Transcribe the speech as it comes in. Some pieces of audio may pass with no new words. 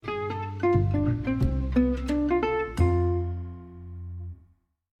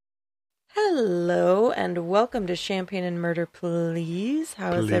Hello, and welcome to Champagne and Murder, Please.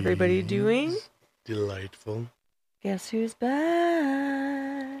 How is everybody doing? Delightful. Guess who's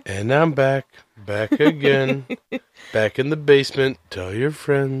back? And I'm back. Back again. Back in the basement. Tell your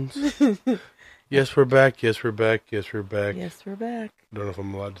friends. Yes, we're back. Yes, we're back. Yes, we're back. Yes, we're back. Don't know if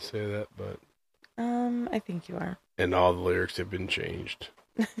I'm allowed to say that, but... I think you are. And all the lyrics have been changed.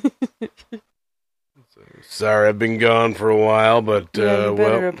 So, sorry, I've been gone for a while, but, yeah, you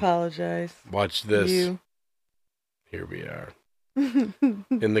better apologize. Watch this. Here we are.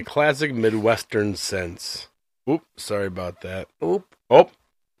 In the classic Midwestern sense. Oop, sorry about that. Oop,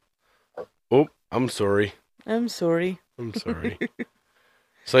 I'm sorry. I'm sorry.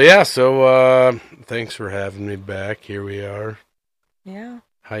 So thanks for having me back. Here we are. Yeah.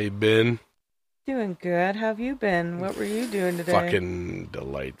 How you been? Doing good. How have you been? What were you doing today? Fucking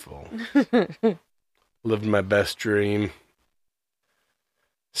delightful. Living my best dream.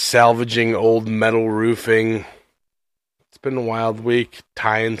 Salvaging old metal roofing. It's been a wild week.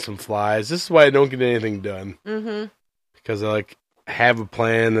 Tying some flies. This is why I don't get anything done. Mm-hmm. Because I have a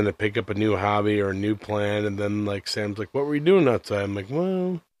plan, then I pick up a new hobby or a new plan, and then Sam's like, "What were you doing outside?" I'm like,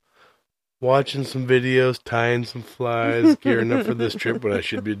 "Well, watching some videos, tying some flies, gearing up for this trip when I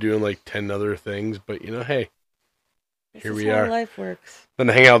should be doing 10 other things." But hey, here we are. Life works. Then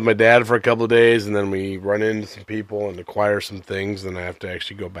I hang out with my dad for a couple of days, and then we run into some people and acquire some things. Then I have to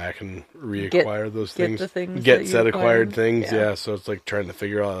actually go back and reacquire those things. Get said acquired things. Yeah. So it's trying to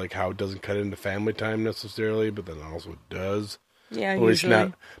figure out how it doesn't cut into family time necessarily, but then also it does. Yeah, at least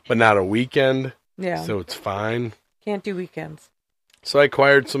not, but not a weekend. Yeah. So it's fine. Can't do weekends. So I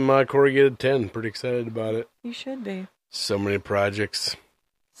acquired some corrugated tin. Pretty excited about it. You should be. So many projects.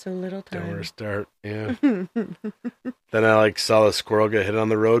 So little time. Don't know where to start. Yeah. Then I saw the squirrel get hit on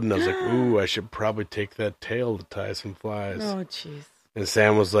the road, and I was like, "Ooh, I should probably take that tail to tie some flies." Oh, jeez. And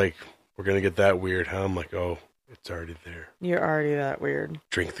Sam was like, "We're gonna get that weird, huh?" I'm like, "Oh, it's already there. You're already that weird.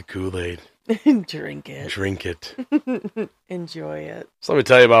 Drink the Kool-Aid. Drink it. Drink it. Enjoy it." So let me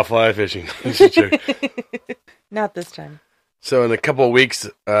tell you about fly fishing. Not this time. So in a couple of weeks,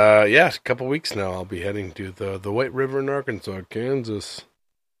 a couple of weeks now, I'll be heading to the White River in Arkansas, Kansas.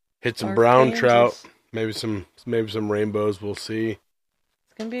 Hit some brown trout, maybe some rainbows. We'll see.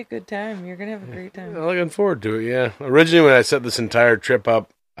 It's gonna be a good time. You're gonna have a great time. I'm looking forward to it. Yeah. Originally, when I set this entire trip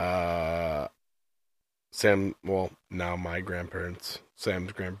up, now my grandparents,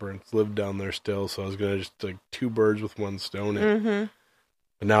 Sam's grandparents, lived down there still, so I was gonna just two birds with one stone. Mm-hmm.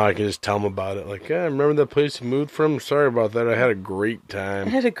 But now I can just tell them about it. Remember that place you moved from? Sorry about that. I had a great time. I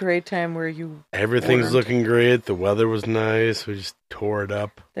had a great time where you Everything's looking great. The weather was nice. We just tore it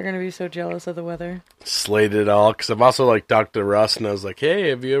up. They're going to be so jealous of the weather. Slayed it all. Because I've also talked to Russ, and I was like, "Hey,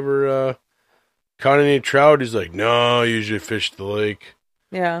 have you ever caught any trout?" He's like, "No, I usually fish the lake."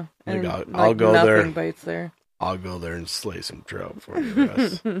 Yeah. And I'll go there. Nothing bites there. I'll go there and slay some trout for you,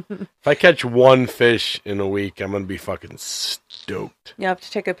 Russ. If I catch one fish in a week, I'm going to be fucking stoked. You have to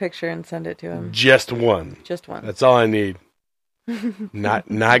take a picture and send it to him. Just one. Just one. That's all I need. Not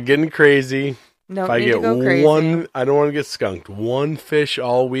getting crazy. No, if I get one, I don't want to get skunked. One fish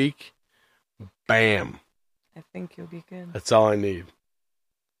all week, bam. I think you'll be good. That's all I need.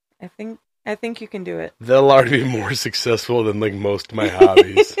 I think you can do it. That'll already be more successful than most of my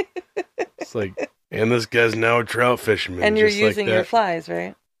hobbies. It's and this guy's now a trout fisherman. And you're using your flies,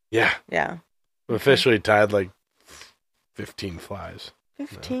 right? Yeah. Yeah. I've officially tied 15 flies.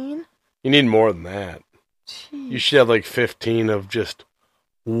 15? No. You need more than that. Jeez. You should have 15 of just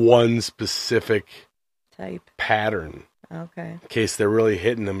one specific type pattern. Okay. In case they're really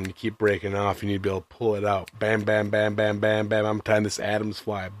hitting them and you keep breaking off, you need to be able to pull it out. Bam, bam, bam, bam, bam, bam. I'm tying this Adam's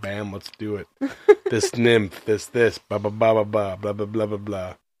fly. Bam, let's do it. This nymph, this, blah, blah, blah, blah, blah, blah, blah, blah, blah,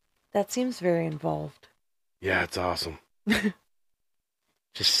 blah. That seems very involved. Yeah, it's awesome.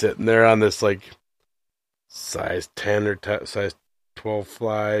 Just sitting there on this size 10 or size 12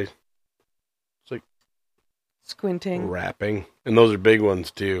 fly. It's squinting. Wrapping. And those are big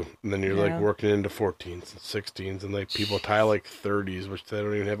ones too. And then you're working into 14s and 16s and people tie 30s, which they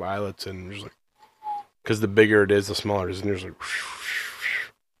don't even have eyelets in. Just because the bigger it is, the smaller it is. And there's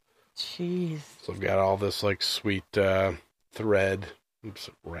jeez. So I've got all this sweet thread.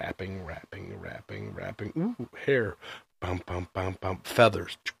 Oops, wrapping. Ooh, hair. Bump, bump, bump, bump.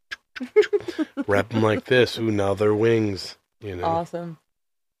 Feathers. Wrap them like this. Ooh, now they're wings. Awesome.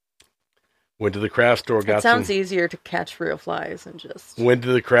 Went to the craft store. It sounds easier to catch real flies and just... Went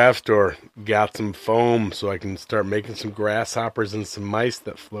to the craft store. Got some foam so I can start making some grasshoppers and some mice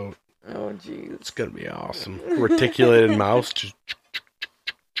that float. Oh, jeez. It's going to be awesome. Reticulated mouse.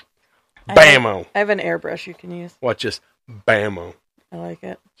 Bammo. I have an airbrush you can use. Watch this. Bammo. I like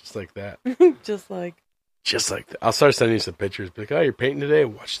it. Just like that. Just like that. I'll start sending you some pictures. Be like, oh, you're painting today?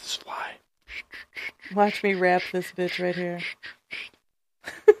 Watch this fly. watch me wrap this bitch right here.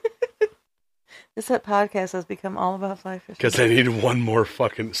 This podcast has become all about fly fishing. Because I need one more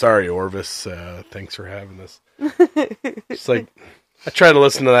fucking... Sorry, Orvis. Thanks for having us. It's like... I try to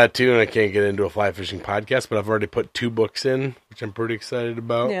listen to that too, and I can't get into a fly fishing podcast, but I've already put 2 books in, which I'm pretty excited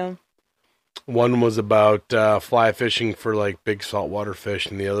about. Yeah. One was about fly fishing for like big saltwater fish,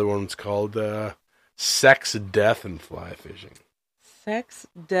 and the other one's called Sex, Death, and Fly Fishing. Sex,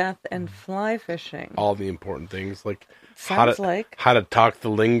 death, and fly fishing. All the important things, like Sounds how to talk the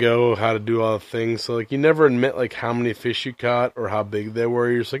lingo, how to do all the things. So like you never admit like how many fish you caught or how big they were.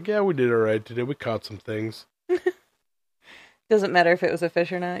 You're just like, yeah, we did all right today. We caught some things. Doesn't matter if it was a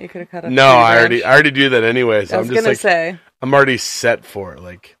fish or not. You could have caught a No, I already do that anyway. So I was I'm just gonna like, say I'm already set for it.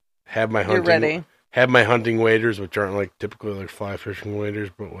 Like have my hunting. you're ready, Have my hunting waders, which aren't like typically like fly fishing waders,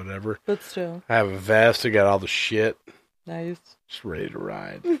 but whatever. but still I have a vest. I got all the shit. nice. Just ready to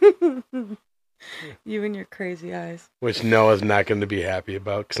ride. You and your crazy eyes. Which Noah's not going to be happy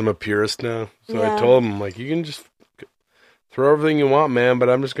about because I'm a purist now. So Yeah. I told him, like, you can just throw everything you want, man, but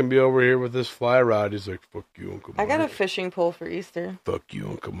I'm just going to be over here with this fly rod. He's like, fuck you, Uncle Mark. I got a fishing pole for Easter. Fuck you,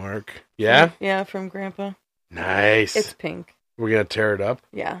 Uncle Mark. Yeah? Yeah, from Grandpa. Nice. It's pink. We're going to tear it up.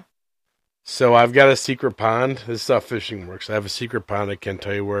 Yeah. So I've got a secret pond. This is how fishing works. I have a secret pond. I can't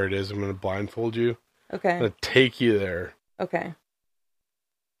tell you where it is. I'm going to blindfold you. I'm Okay. going to take you there. Okay.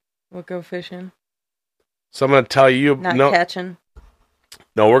 We'll go fishing. So I'm going to tell you. Not no, catching.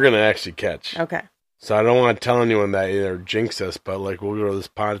 no, we're going to actually catch. Okay. So I don't want to tell anyone that either jinx us, but like we'll go to this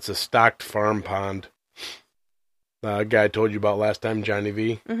pond. It's a stocked farm pond. A guy I told you about last time, Johnny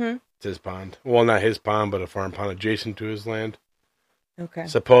V. Mm-hmm. It's his pond. Well, not his pond, but a farm pond adjacent to his land. Okay.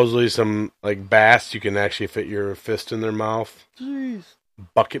 Supposedly some like bass, you can actually fit your fist in their mouth. Jeez.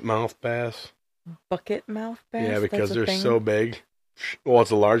 Bucket mouth bass. Bucket mouth bass? Yeah, because That's a they're thing? so big. Well,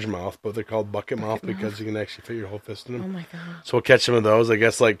 it's a large mouth, but they're called bucket mouth Bucket because mouth. you can actually fit your whole fist in them. Oh my god. So we'll catch some of those. I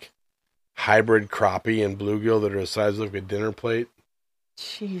guess like hybrid crappie and bluegill that are the size of a dinner plate.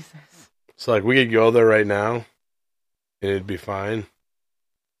 Jesus. So like we could go there right now, and it'd be fine.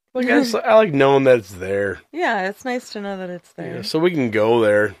 Like I like knowing that it's there. Yeah, it's nice to know that it's there. Yeah, so we can go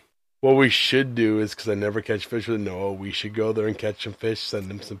there. What we should do is, because I never catch fish with Noah, we should go there and catch some fish,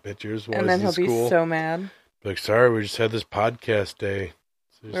 send him some pictures while And then he's he'll in be school. so mad. Like, sorry, we just had this podcast day.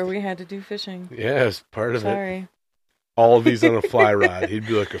 So just- Where we had to do fishing. yeah, it's part of it. Sorry. All of these on a fly rod. He'd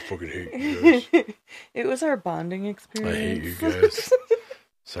be like, I fucking hate you guys. It was our bonding experience. I hate you guys.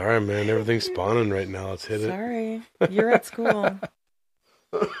 Sorry, man. Everything's spawning right now. Let's hit it. Sorry. You're at school.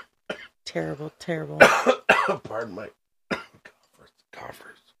 Terrible, terrible. Pardon my cough.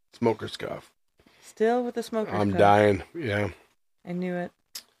 Smoker's cough. Still with the smoker's I'm cup. dying. Yeah. I knew it.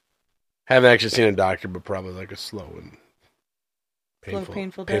 Haven't actually seen a doctor, but probably like a slow and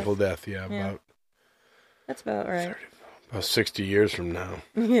painful death. Yeah, Yeah. about That's about right. 30, about 60 years from now.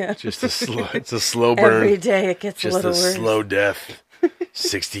 Yeah. Just a slow. It's a slow burn. Every day it gets Just a little a worse. slow death.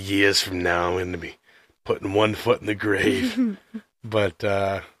 60 years from now, I'm going to be putting one foot in the grave. But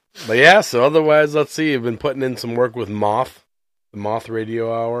yeah, so otherwise, let's see. I've been putting in some work with Moth, the Moth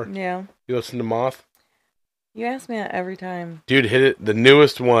Radio Hour. Yeah. You listen to Moth? You ask me that every time. Dude, hit it. The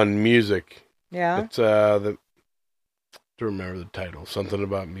newest one, Music. Yeah? It's to remember the title. Something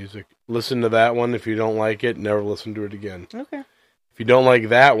about music. Listen to that one. If you don't like it, never listen to it again. Okay. If you don't like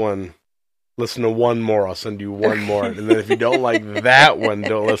that one, listen to one more. I'll send you one more. And then if you don't like that one,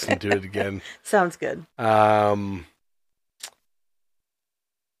 don't listen to it again. Sounds good.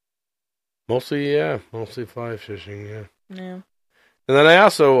 Mostly fly fishing, yeah. Yeah. And then I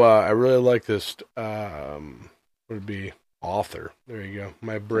also, I really like this, would be author. There you go.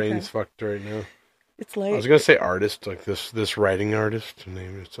 My brain's fucked right now. It's I late. was going to say artist, like this writing artist. Her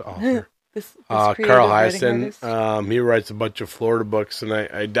name is author. This Carl creative writing Hyson. artist. He writes a bunch of Florida books, and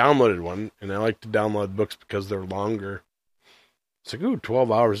I downloaded one, and I like to download books because they're longer. It's like, ooh,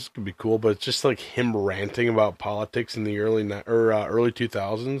 12 hours, this could be cool, but it's just like him ranting about politics in the early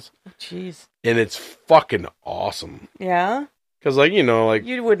 2000s, Oh, jeez. and it's fucking awesome. Yeah? Because, like, you know, like,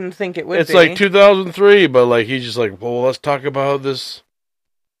 You wouldn't think it would it's be. like 2003, but, like, he's just like, well, let's talk about this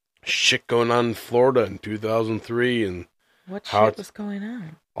shit going on in Florida in 2003, and What how shit it's- was going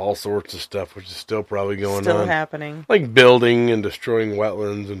on? all sorts of stuff, which is still probably going Still on. happening. Like building and destroying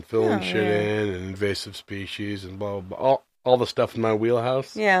wetlands and filling Oh, shit yeah. in and invasive species and blah, blah, blah. All the stuff in my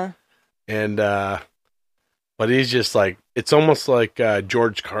wheelhouse. Yeah. And, but he's just like, it's almost like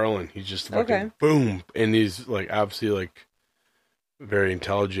George Carlin. He's just fucking Okay. boom. And he's like, obviously like very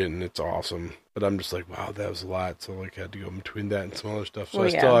intelligent, and it's awesome. But I'm just like, wow, that was a lot. So like, I had to go in between that and some other stuff. So Well,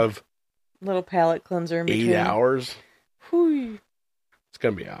 I still have little palate cleanser in 8 between. hours. Whew. It's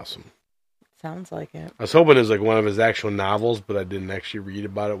gonna be awesome. Sounds like it. I was hoping it was like one of his actual novels, but I didn't actually read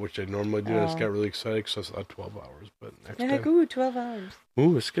about it, which I normally do. I just Oh. got really excited because I saw 12 hours. But next Yeah, time, like, ooh, 12 hours.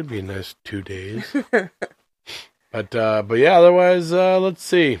 ooh, this could be a nice 2 days. But yeah, otherwise, let's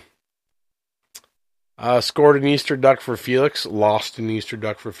see. Scored an Easter duck for Felix. Lost an Easter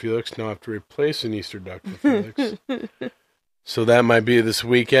duck for Felix. Now I have to replace an Easter duck for Felix. So that might be this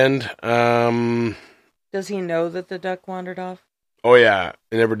weekend. Does he know that the duck wandered off? Oh yeah,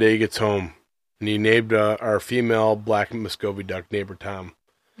 and every day he gets home, and he named our female black Muscovy duck Neighbor Tom.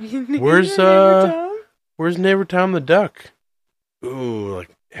 Where's Where's Neighbor Tom the duck? Ooh, like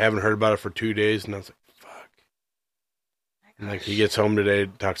haven't heard about it for 2 days, and I was like, fuck. And like he gets home today,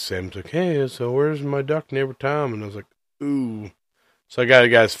 talks to Sam, he's like, hey, so where's my duck, Neighbor Tom? And I was like, ooh. So I got a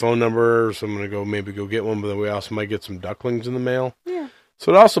guy's phone number, so I'm gonna go get one, but then we also might get some ducklings in the mail. Yeah.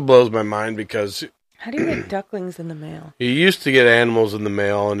 So it also blows my mind because How do you get ducklings in the mail? you used to get animals in the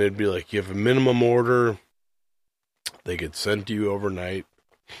mail, and it'd be like you have a minimum order. They get sent to you overnight.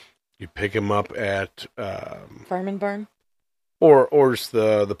 You pick them up at Farm and Barn? or just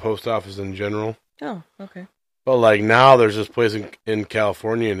the post office in general. Oh, okay. But like now, there's this place in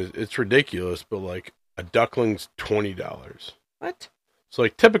California, and it's ridiculous. But like a duckling's $20. What? So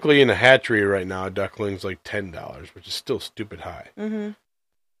like typically in a hatchery right now, a duckling's like $10, which is still stupid high. Mm-hmm.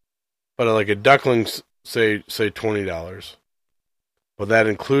 But like a duckling's say $20, but that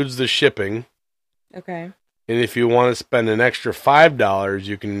includes the shipping. Okay. And if you want to spend an extra $5,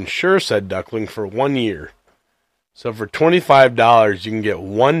 you can insure said duckling for 1 year. So for $25, you can get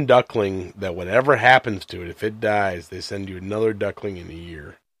one duckling that whatever happens to it, if it dies, they send you another duckling in a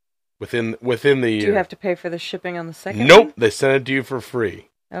year. Within the year. Do you have to pay for the shipping on the second Nope, one? they send it to you for free.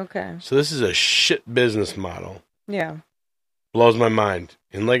 Okay. So this is a shit business model. Yeah. Blows my mind.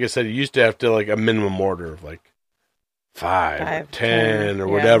 And like I said, you used to have to like a minimum order of like 5 or 10 or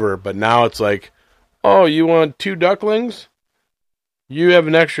yeah. whatever. But now it's like, oh, you want 2 ducklings? You have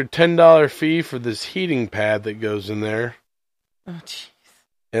an extra $10 fee for this heating pad that goes in there. Oh, jeez.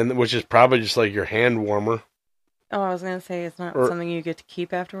 And which is probably just like your hand warmer. Oh, I was going to say it's not something you get to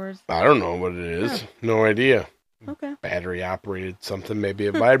keep afterwards. I don't know what it is. Huh. No idea. Okay. Battery operated something. Maybe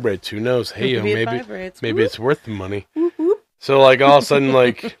it vibrates. Who knows? Hey, Maybe it maybe vibrates. maybe it's worth the money. Whoop, whoop. So like all of a sudden,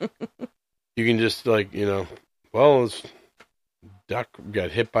 like you can just like well, this duck got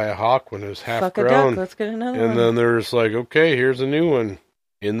hit by a hawk when it was half Fuck a grown, duck. Let's get another and one. then they're just like, okay, here's a new one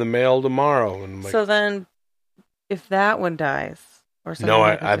in the mail tomorrow. And I'm like, So then, if that one dies or something, no,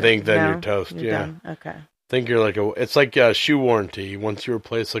 happens I to think it, then no? you're toast. You're Yeah, done? Okay. I think you're like it's like a shoe warranty. Once you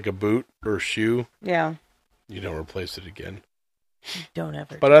replace like a boot or a shoe, Yeah. you don't replace it again. Don't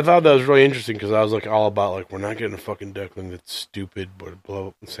ever. But I thought that was really interesting because I was like all about like we're not getting a fucking duckling that's stupid, but blah,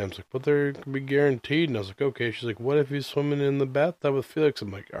 blah. And Sam's like, but they're gonna be guaranteed. And I was like, okay. She's like, what if he's swimming in the bathtub with Felix?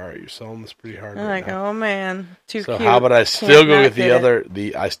 I'm like, all right, you're selling this pretty hard. I'm right like, now. oh man, too So cute. how about I still Can't go not get get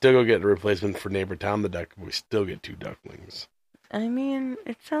it. I still go get the replacement for Neighbor Tom the duck. We still get 2 ducklings. I mean,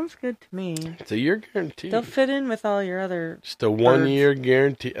 it sounds good to me. It's a year guarantee. They'll fit in with all your other. Just a 1 year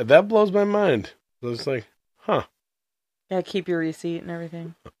guarantee. That blows my mind. So it's like, huh? Yeah, keep your receipt and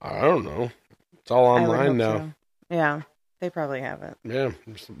everything. I don't know. It's all I would online hope now. so. Yeah, they probably have it. Yeah,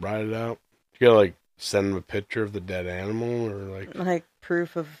 just write it out. You gotta like send them a picture of the dead animal or Like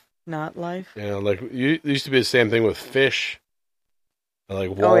proof of not life. like it used to be the same thing with fish. Like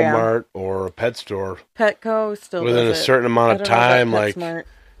Oh, yeah. Walmart or a pet store. Petco still Within a does it. certain amount I of don't know about time, like PetSmart.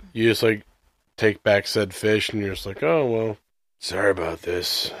 you just like take back said fish and you're just like, oh well, sorry about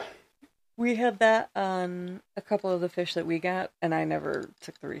this. We had that on a couple of the fish that we got, and I never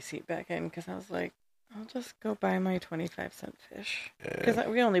took the receipt back in because I was like, I'll just go buy my 25-cent fish. Because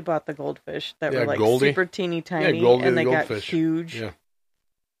we only bought the goldfish that were like Goldie. super teeny tiny, Goldie and the they got goldfish. huge. Yeah,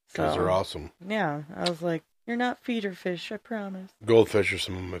 because they're awesome. Yeah, I was like, you're not feeder fish, I promise. Goldfish are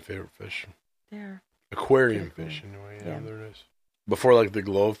some of my favorite fish. They're Aquarium They're cool. fish, anyway. Yeah. They're nice. Before like the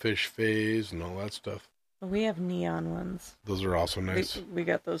glowfish phase and all that stuff. we have neon ones. Those are also nice. We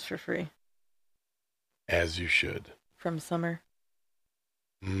got those for free As you should. from summer.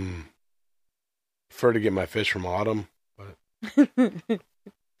 Prefer to get my fish from autumn, but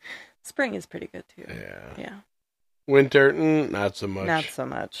Spring is pretty good too. yeah. Winter, not so much. Not so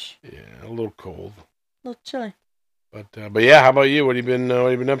much. Yeah, a little cold. A little chilly. But yeah, how about you? What have you been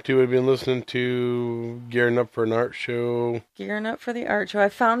up to? What have you been listening to? Gearing up for an art show? Gearing up for the art show. I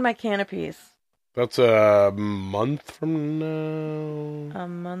found my canopies. That's a month from now. A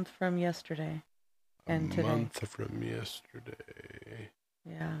month from yesterday. and today. A month from yesterday.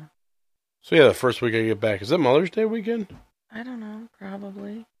 Yeah. So yeah, the first week I get back. Is that Mother's Day weekend? I don't know.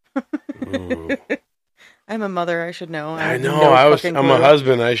 Probably. Ooh. I'm a mother. I should know. I know. No I'm a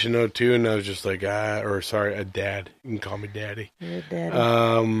husband. I should know too. And I was just like, a dad. You can call me daddy. You're a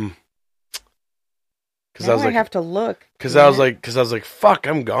daddy. Because I was like, I have to look. Because I was like, fuck,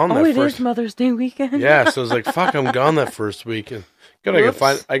 I'm gone. Oh, it is Mother's Day weekend. Yeah, so I was like, fuck, I'm gone that first weekend. Good,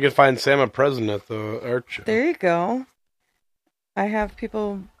 I could find Sam a present at the art show. There you go. I have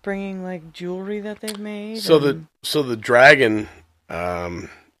people bringing like jewelry that they've made. So the dragon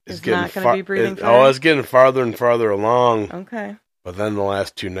is getting not going to be breathing fire? Oh, it's getting farther and farther along. Okay. But then the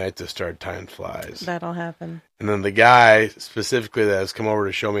last 2 nights I started tying flies. That'll happen. And then the guy specifically that has come over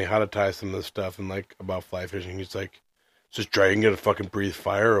to show me how to tie some of this stuff and like about fly fishing, he's like, "Is this dragon gonna fucking breathe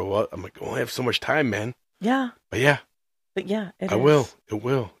fire or what?" I'm like, "Oh, I have so much time, man." Yeah. But yeah, it will. It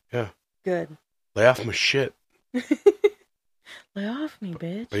will. Yeah. Good. Lay off my shit. Lay off me,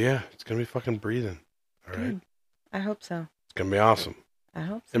 bitch. But yeah, it's gonna be fucking breathing. All right. Good. I hope so. It's gonna be awesome. I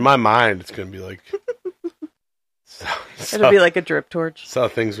hope so. In my mind, it's gonna be like. It'll be like a drip torch. So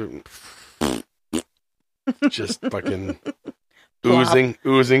things are just fucking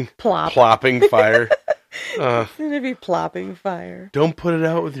oozing, plopping fire. It's gonna be plopping fire. Don't put it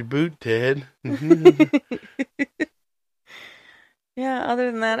out with your boot, Ted. Yeah, other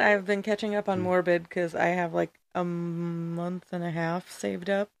than that, I've been catching up on Morbid because I have like a month and a half saved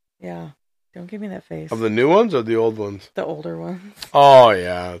up. Yeah. Don't give me that face. Of the new ones or the old ones? The older ones. Oh,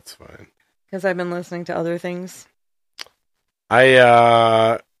 yeah, that's fine. Because I've been listening to other things.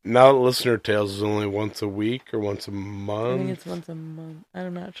 Now that Listener Tales is only once a week or once a month. I think it's once a month.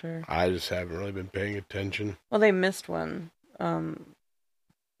 I'm not sure. I just haven't really been paying attention. Well, they missed one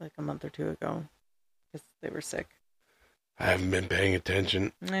like a month or 2 ago because they were sick. I haven't been paying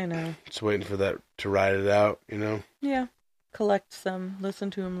attention. I know. Just waiting for that to ride it out, you know? Yeah. Collect some. Listen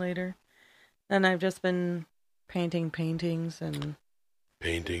to them later. And I've just been painting paintings and...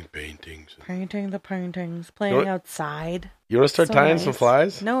 Painting paintings. Painting the paintings. Playing outside. You want to start tying some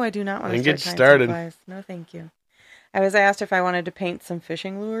flies? No, I do not want to get start started. Tying some flies. No, thank you. I was asked if I wanted to paint some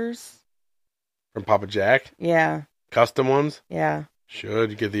fishing lures. From Papa Jack? Yeah. Custom ones? Yeah.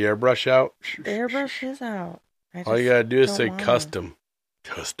 Should you get the airbrush out? The airbrush is out. All you gotta do is say custom.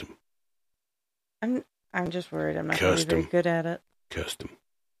 Custom. I'm just worried I'm not going to be very good at it. Custom.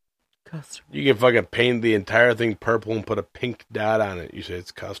 Custom. You can fucking paint the entire thing purple and put a pink dot on it. You say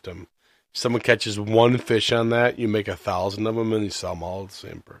it's custom. If someone catches one fish on that, you make 1,000 of them and you sell them all to the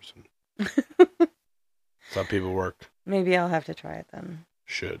same person. That's how people work. Maybe I'll have to try it then.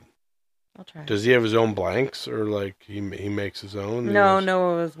 Should. I'll try. Does he have his own blanks or like he makes his own? No,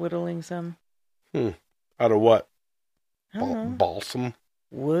 Noah was whittling some. Out of what? I don't know. Balsam?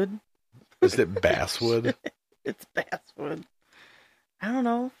 Wood? Is it basswood? It's basswood. I don't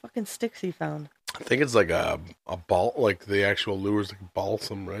know. Fucking sticks he found. I think it's like a ball, like the actual lure's like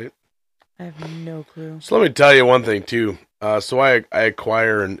balsam, right? I have no clue. So let me tell you one thing too. So I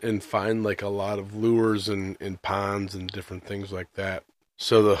acquire and find like a lot of lures in ponds and different things like that.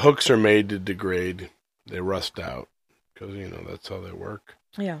 So the hooks are made to degrade. They rust out because, you know, that's how they work.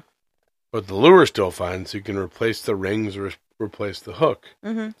 Yeah. But the lure is still fine, so you can replace the rings or replace the hook.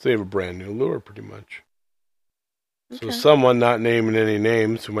 Mm-hmm. So you have a brand new lure pretty much. Okay. So someone, not naming any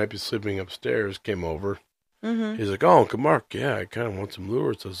names, who might be sleeping upstairs, came over. Mm-hmm. He's like, "Oh, Uncle Mark, yeah, I kind of want some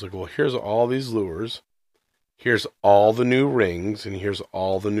lures." So I was like, "Well, here's all these lures. Here's all the new rings, and here's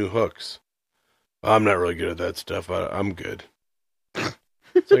all the new hooks." I'm not really good at that stuff. I'm good.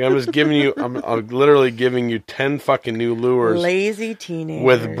 It's like I'm just giving you. I'm literally giving you 10 fucking new lures. Lazy teenagers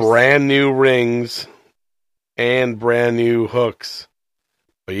with brand new rings and brand new hooks.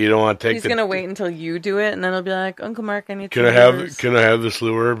 But you don't want to take. He's gonna wait until you do it, and then he'll be like, "Uncle Mark, I need." Can I have this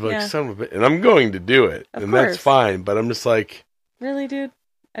lure? But like, son of a bitch, and I'm going to do it, of and course. that's fine. But I'm just like, really, dude?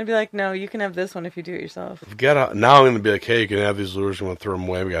 I'd be like, "No, you can have this one if you do it yourself." Now I'm gonna be like, "Hey, you can have these lures. I'm gonna throw them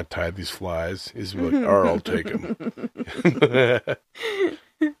away. We got to tie these flies." He's like, "All right, I'll take them."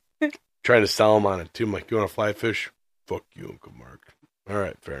 Trying to sell them on it too. I'm like, "You want to fly fish? Fuck you, Uncle Mark." All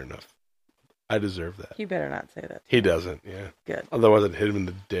right, fair enough. I deserve that. You better not say that. He doesn't, yeah. Good. Otherwise, I'd hit him in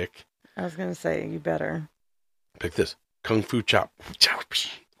the dick. I was going to say, you better. Pick this. Kung Fu Chop.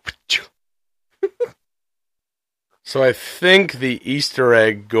 So I think the Easter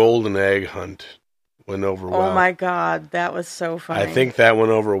egg golden egg hunt went over well. Oh my God, that was so funny. I think that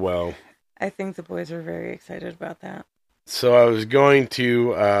went over well. I think the boys were very excited about that. So I was going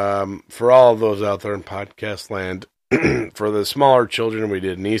to, for all of those out there in podcast land, for the smaller children, we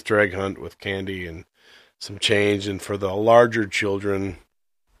did an Easter egg hunt with candy and some change. And for the larger children,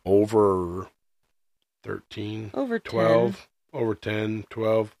 over 13, over 12, over 10,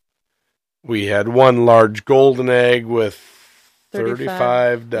 12. We had one large golden egg with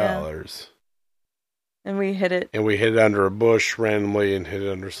 $35. And we hid it. And we hid it under a bush randomly and hid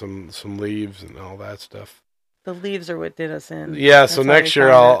it under some leaves and all that stuff. The leaves are what did us in. Yeah, so next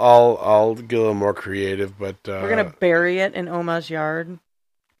year I'll get a little more creative, but we're gonna bury it in Oma's yard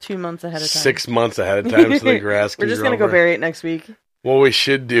 2 months ahead of time. 6 months ahead of time, so the grass can We're just gonna go bury it next week. What we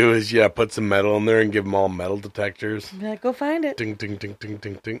should do is put some metal in there and give them all metal detectors. Yeah, go find it. Ding ding ding ding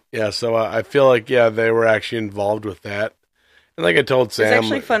ding ding. Yeah, so I feel like they were actually involved with that. And like I told Sam, it's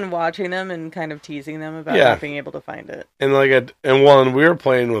actually fun watching them and kind of teasing them about not being able to find it. And and we were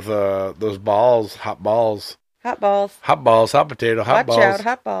playing with those balls, hot balls. Hot balls. Hot balls, hot potato, hot balls. Watch out,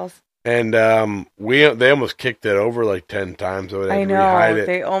 hot balls. And they almost kicked it over like 10 times. So I know,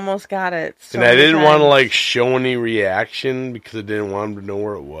 they almost got it. So and I didn't want to show any reaction because I didn't want them to know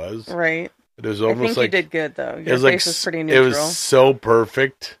where it was. Right. But it was almost you did good though. Your face was pretty neutral. It was so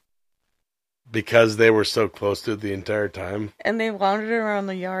perfect because they were so close to it the entire time. And they wandered around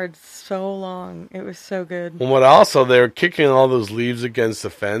the yard so long. It was so good. Well, what also, they were kicking all those leaves against the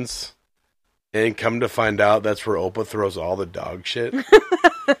fence. And come to find out, that's where Opa throws all the dog shit.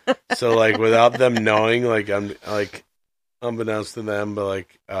 So, without them knowing, unbeknownst to them, but,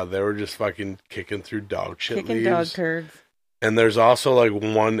 they were just fucking kicking through dog shit leaves. Kicking dog turds. And there's also,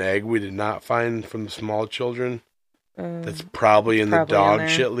 one egg we did not find from the small children. That's probably in the dog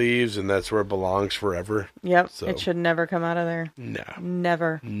shit leaves, and that's where it belongs forever. Yep, so. It should never come out of there. No.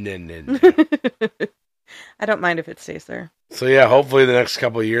 Never. No. I don't mind if it stays there. So, hopefully the next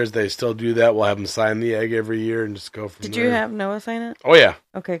couple of years they still do that. We'll have them sign the egg every year and just go from there. Did you have Noah sign it? Oh, yeah.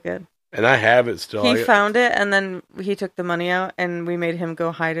 Okay, good. And I have it still. He found it, and then he took the money out, and we made him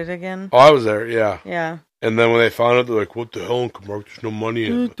go hide it again. Oh, I was there, yeah. Yeah. And then when they found it, they're like, what the hell, Uncle Mark? There's no money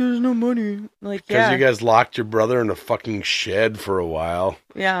in it. There's no money. Because you guys locked your brother in a fucking shed for a while.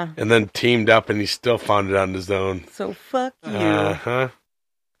 Yeah. And then teamed up, and he still found it on his own. So fuck you. Uh-huh.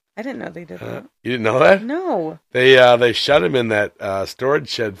 I didn't know they did that. You didn't know that? No. They shut him in that storage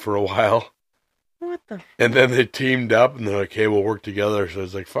shed for a while. What the? And then they teamed up, and they're like, hey, we'll work together. So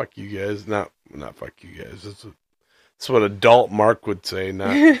it's like, fuck you guys. Not fuck you guys. That's what adult Mark would say,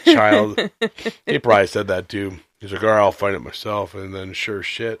 not child. He probably said that too. He's like, all right, I'll find it myself. And then sure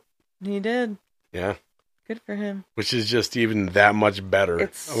shit. He did. Yeah. Good for him. Which is just even that much better.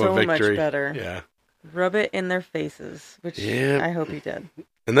 It's so much better. Yeah. Rub it in their faces, which I hope he did.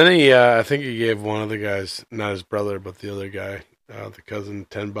 And then I think he gave one of the guys, not his brother, but the other guy, the cousin,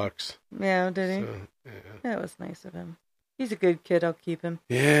 $10. Yeah, did he? So, yeah. That was nice of him. He's a good kid. I'll keep him.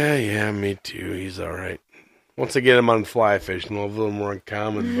 Yeah, me too. He's all right. Once I get him on fly fishing, we'll have a little more in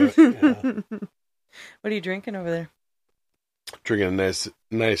common. But, What are you drinking over there? Drinking a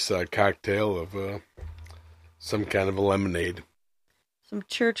nice cocktail of some kind of a lemonade. Some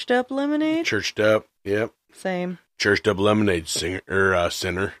churched up lemonade? Churched up, yep. Same. Churched up lemonade sinner.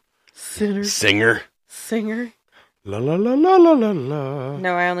 Singer. La la la la la la la.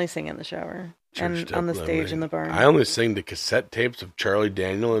 No, I only sing in the shower. Churched and on the lemonade. stage in the barn. I only sing the cassette tapes of Charlie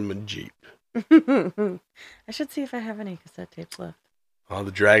Daniel and my Jeep. I should see if I have any cassette tapes left. Oh,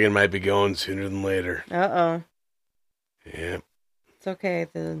 the dragon might be going sooner than later. Uh-oh. Yeah. It's okay.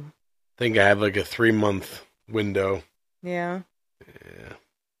 I think I have a 3-month window. Yeah. Yeah.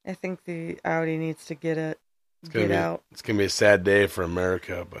 I think the Audi needs to get out. It's going to be a sad day for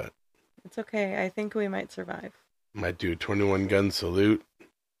America, but... It's okay. I think we might survive. Might do a 21-gun salute.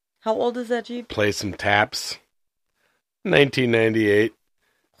 How old is that Jeep? Play some taps. 1998.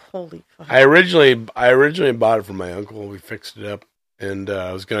 Holy fuck. I originally bought it from my uncle. We fixed it up. And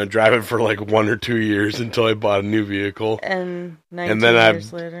I was going to drive it for 1 or 2 years until I bought a new vehicle. And 19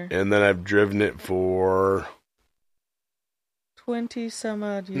 years later. And then I've driven it for... 20 some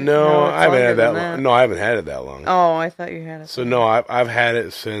odd years. No, I haven't had that long. No, I haven't had it that long. Oh, I thought you had it. So no, I've had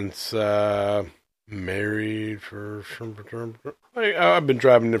it since married for... I've been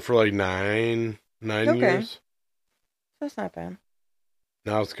driving it for 9 years. That's not bad.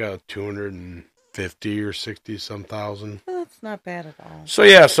 Now it's got 250 or 60 some thousand. Well, that's not bad at all. So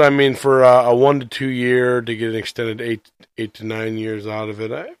yeah, I mean, for a 1 to 2 year to get an extended 8 to 9 years out of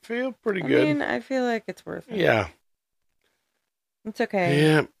it, I feel pretty good. I mean, I feel like it's worth it. Yeah. It's okay.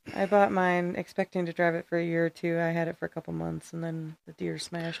 Yeah. I bought mine expecting to drive it for a year or two. I had it for a couple months, and then the deer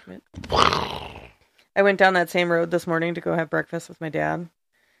smashed it. I went down that same road this morning to go have breakfast with my dad,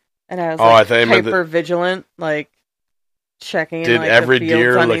 and I was hyper vigilant, checking. Did every the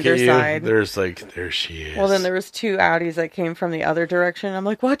deer on look either at you? Side. There she is. Well, then there was 2 Audis that came from the other direction. I'm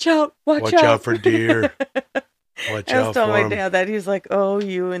like, watch out for deer. Watch I out was telling for my him. dad that. He's like, "Oh,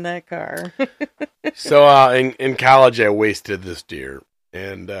 you in that car." So in college, I wasted this deer.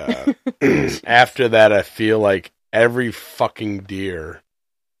 And after that, I feel like every fucking deer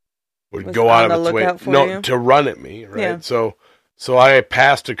would Was go on out the of its way lookout for you? to run at me, right? Yeah. So I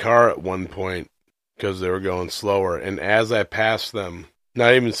passed a car at one point because they were going slower. And as I passed them,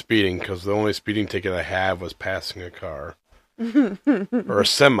 not even speeding, because the only speeding ticket I have was passing a car. Or a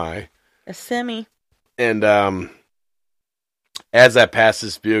semi. A semi. And as I pass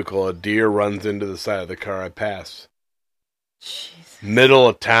this vehicle, a deer runs into the side of the car I pass. Jesus. Middle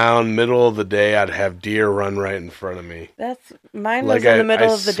of town, middle of the day, I'd have deer run right in front of me. That's mine was in the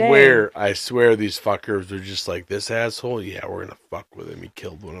middle of the day. I swear these fuckers are just like, this asshole, yeah, we're gonna fuck with him. He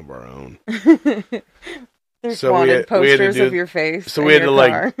killed one of our own. There's So wanted posters do, of your face. So we had to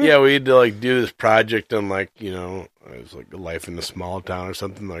car. we had to do this project on it was like Life in a Small Town or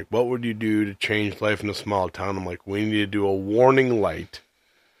something. Like, what would you do to change life in a small town? I'm like, we need to do a warning light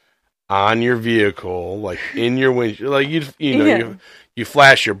on your vehicle, like in your windshield. Like you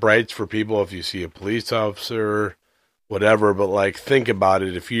flash your brights for people if you see a police officer, whatever. But like, think about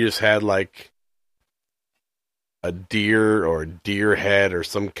it. If you just had like a deer or a deer head or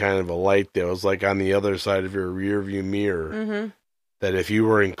some kind of a light that was like on the other side of your rear view mirror, that if you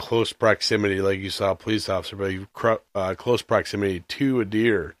were in close proximity, like you saw a police officer, but you close proximity to a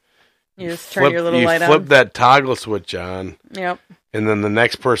deer, you just turn your little light on. You flip that toggle switch on. Yep. And then the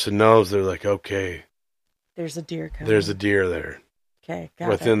next person knows. They're like, okay, there's a deer coming. There's a deer there. Okay, got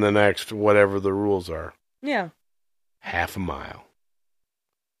within the next whatever the rules are. Yeah. Half a mile.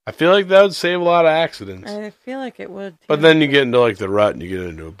 I feel like that would save a lot of accidents. I feel like it would, too. But then you get into like the rut and you get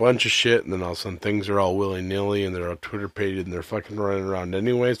into a bunch of shit, and then all of a sudden things are all willy-nilly and they're all Twitter-pated and they're fucking running around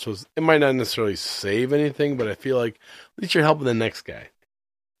anyway. So it might not necessarily save anything, but I feel like at least you're helping the next guy.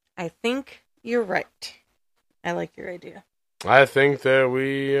 I think you're right. I like your idea. I think that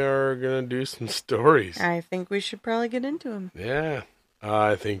we are going to do some stories. I think we should probably get into them. Yeah.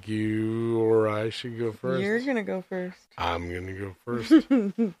 I think you or I should go first. You're going to go first. I'm going to go first.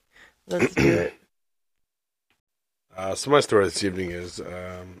 Let's do it. So my story this evening is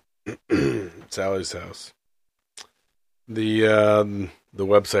Sally's house. The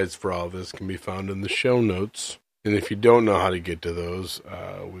websites for all of this can be found in the show notes. And if you don't know how to get to those,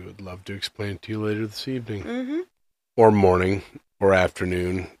 we would love to explain it to you later this evening. Mm-hmm. Or morning, or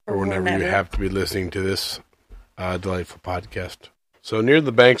afternoon, or whenever you whenever. have to be listening to this delightful podcast. So near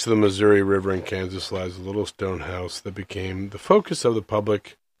the banks of the Missouri River in Kansas lies a little stone house that became the focus of the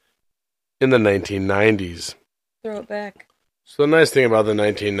public in the 1990s. Throw it back. So the nice thing about the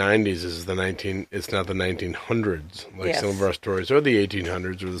 1990s is it's not the 1900s, like some of our stories, or the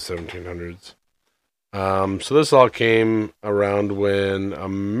 1800s or the 1700s. So this all came around when a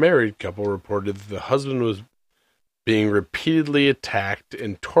married couple reported that the husband was being repeatedly attacked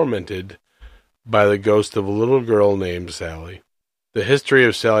and tormented by the ghost of a little girl named Sally. The history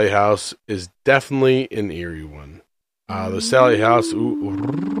of Sally House is definitely an eerie one. The Sally House...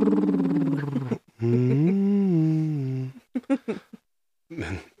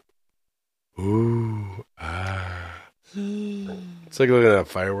 It's like looking at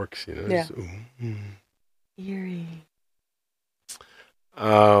fireworks, you know. Yeah. Just, Eerie.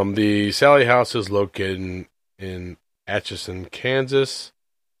 The Sally House is located in Atchison, Kansas,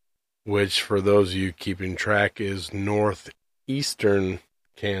 which, for those of you keeping track, is northeastern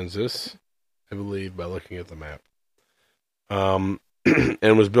Kansas, I believe, by looking at the map.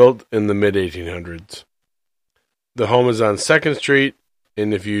 And was built in the mid-1800s. The home is on 2nd Street,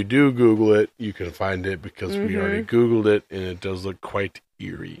 and if you do Google it, you can find it because we already Googled it, and it does look quite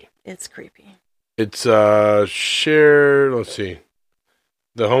eerie. It's creepy. It's shared, let's see.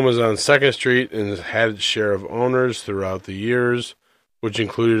 The home is on 2nd Street and has had its share of owners throughout the years, which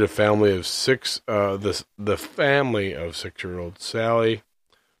included a family of six, the family of 6-year-old Sally,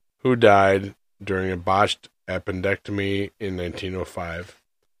 who died during a botched appendectomy in 1905.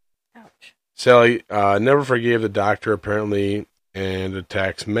 Ouch. Sally never forgave the doctor, apparently, and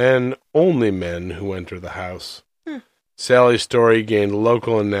attacks only men who enter the house. Sally's story gained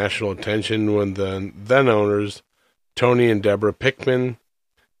local and national attention when the then owners, Tony and Deborah Pickman,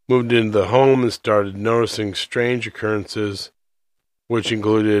 moved into the home and started noticing strange occurrences, which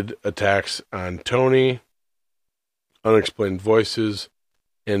included attacks on Tony, unexplained voices,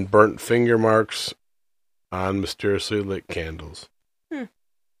 and burnt finger marks on mysteriously lit candles.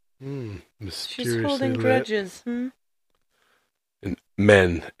 Mysteriously She's holding lit. grudges. And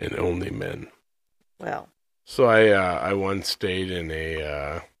men, and only men. Well. So I once stayed in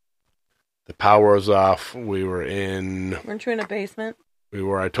the power was off. We were in... Weren't you in a basement? We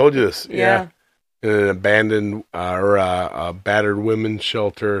were. I told you this. Yeah. in an abandoned or a battered women's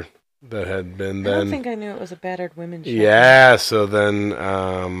shelter that had been then. I don't think I knew it was a battered women's shelter. Yeah, so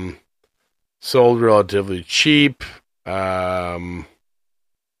then sold relatively cheap. A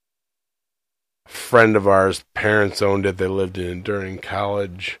friend of ours' parents owned it. They lived in it during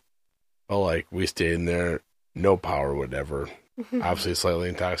college. Well, like, we stayed in there, no power, whatever. Obviously slightly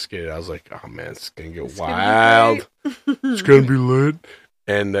intoxicated. I was like, oh man, it's going to get wild. It's going to be lit.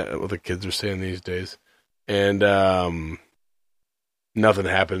 And what the kids are saying these days. And nothing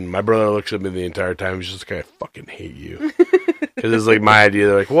happened. My brother looks at me the entire time. He's just like, I fucking hate you. Because it's like my idea.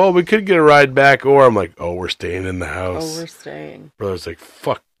 They're like, well, we could get a ride back. Or I'm like, oh, we're staying in the house. Oh, we're staying. Brother's like,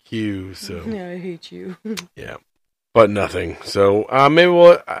 fuck you. So yeah, I hate you. Yeah. But nothing. So maybe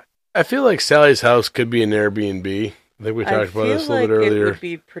I feel like Sally's house could be an Airbnb. I think we talked about this a little bit earlier. It would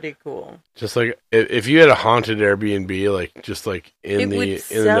be pretty cool. Just like if you had a haunted Airbnb, like just like in the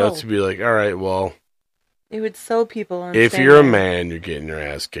notes, you'd be like, all right, well, it would sell people. If you're a man, you're getting your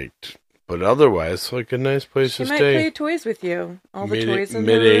ass kicked. But otherwise, like a nice place to stay. She might play toys with you. All the toys in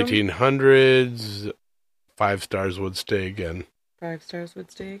the room. Mid-1800s, 5 stars would stay again. 5 stars would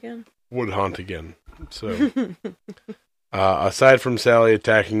stay again. Would haunt again. So, aside from Sally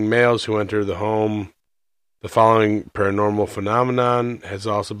attacking males who enter the home, the following paranormal phenomenon has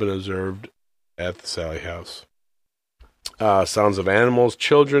also been observed at the Sally house. Sounds of animals,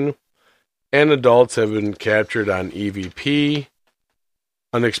 children, and adults have been captured on EVP.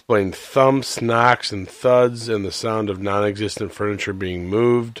 Unexplained thumps, knocks, and thuds, and the sound of non-existent furniture being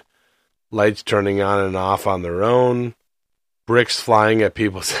moved. Lights turning on and off on their own. Bricks flying at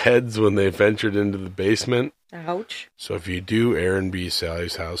people's heads when they ventured into the basement. Ouch. So if you do Airbnb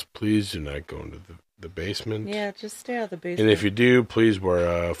Sally's house, please do not go into the basement. Yeah, just stay out of the basement. And if you do, please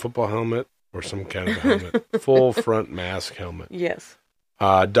wear a football helmet or some kind of helmet. Full front mask helmet. Yes.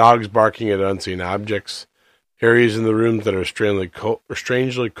 Dogs barking at unseen objects. Areas in the rooms that are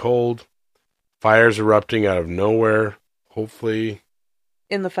strangely cold. Fires erupting out of nowhere. Hopefully.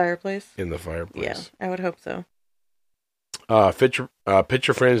 In the fireplace? In the fireplace. Yeah, I would hope so.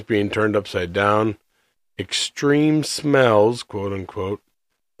 Picture frames being turned upside down. Extreme smells, quote unquote,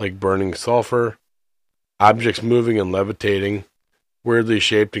 like burning sulfur. Objects moving and levitating. Weirdly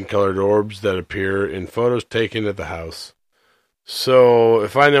shaped and colored orbs that appear in photos taken at the house. So,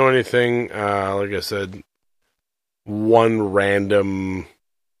 if I know anything, like I said, one random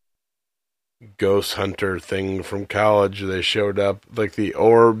ghost hunter thing from college, they showed up, like the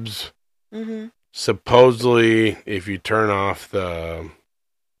orbs. Mm-hmm. Supposedly, if you turn off the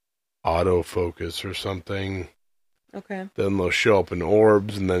autofocus or something, okay, then they'll show up in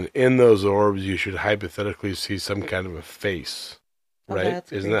orbs, and then in those orbs, you should hypothetically see some kind of a face, right?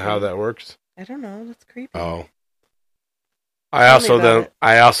 Isn't that how that works? I don't know. That's creepy. Oh. I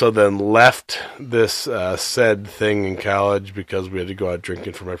also then left this said thing in college because we had to go out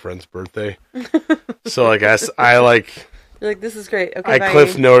drinking for my friend's birthday. So like I like you're like, this is great. Okay, I bye.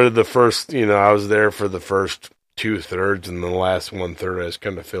 cliff noted the first, I was there for the first 2/3, and the last 1/3 I just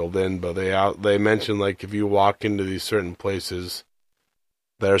kind of filled in. But they mentioned like if you walk into these certain places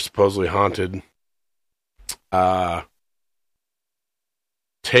that are supposedly haunted,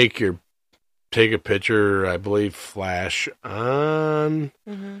 take a picture, I believe, flash on.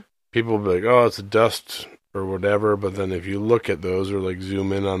 Mm-hmm. People will be like, oh, it's a dust or whatever. But then if you look at those or like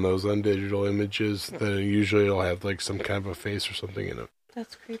zoom in on those on digital images, then usually it'll have like some kind of a face or something in it.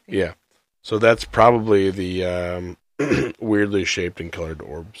 That's creepy. Yeah. So that's probably the weirdly shaped and colored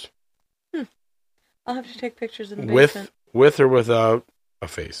orbs. I'll have to take pictures in the basement. With or without a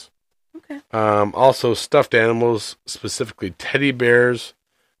face. Okay. Also, stuffed animals, specifically teddy bears,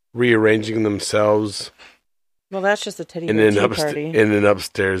 rearranging themselves. Well, that's just a teddy bear tea party. In an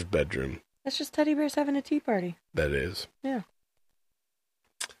upstairs bedroom. That's just teddy bears having a tea party. That is. Yeah.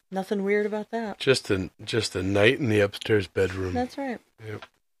 Nothing weird about that. Just a night in the upstairs bedroom. That's right. Yep.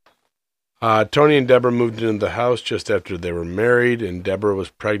 Tony and Deborah moved into the house just after they were married, and Deborah was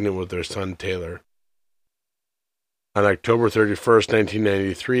pregnant with their son Taylor. On October 31st,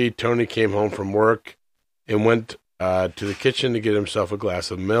 1993, Tony came home from work and went to the kitchen to get himself a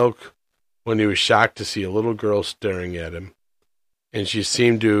glass of milk when he was shocked to see a little girl staring at him. And she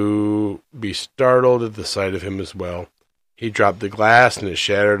seemed to be startled at the sight of him as well. He dropped the glass and it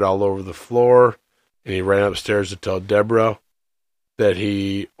shattered all over the floor, and he ran upstairs to tell Deborah that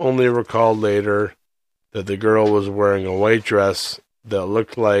he only recalled later that the girl was wearing a white dress that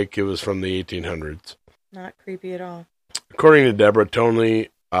looked like it was from the 1800s. Not creepy at all. According to Deborah, Tony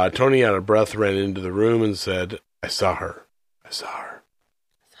out of breath ran into the room and said, I saw her. I saw her.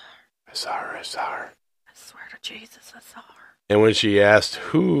 I saw her. I saw her. I saw her. I swear to Jesus, I saw her. And when she asked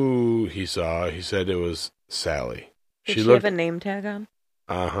who he saw, he said it was Sally. Did she have a name tag on?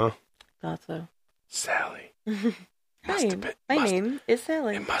 Uh-huh. Thought so. Sally. Hi, my name is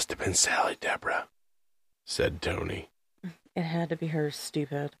Sally. It must have been Sally, Deborah, said Tony. It had to be her,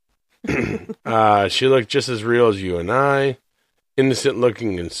 stupid. She looked just as real as you and I, innocent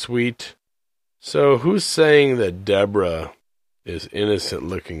looking and sweet. So who's saying that Deborah is innocent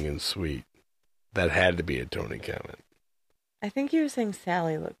looking and sweet? That had to be a Tony comment. I think you were saying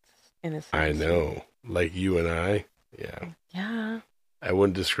Sally looked innocent. I know. Like you and I? Yeah. Yeah. I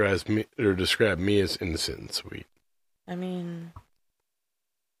wouldn't describe me as innocent and sweet. I mean...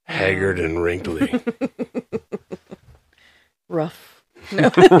 Haggard and wrinkly. Rough. No.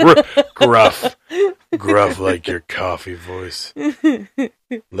 Gruff. Gruff like your coffee voice.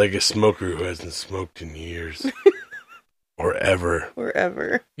 Like a smoker who hasn't smoked in years. Or ever. Or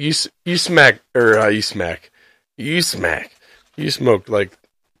ever. You smoked like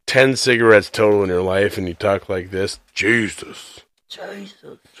 10 cigarettes total in your life and you talk like this. Jesus.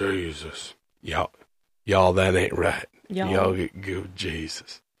 Y'all, that ain't right. Y'all get good.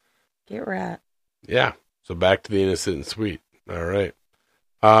 Jesus. Get right. Yeah. So back to the innocent and sweet. All right.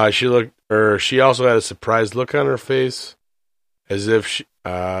 She also had a surprised look on her face, as if she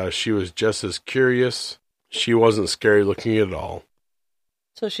was just as curious. She wasn't scary looking at all.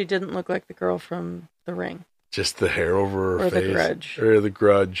 So she didn't look like the girl from The Ring. Just the hair over her face. Or The Grudge. Or The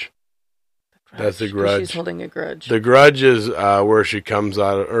Grudge. That's The Grudge. She's holding a grudge. The Grudge is where she comes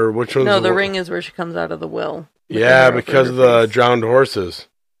out of, or which one's No, The Ring is where she comes out of the well. Yeah, because of the drowned horses.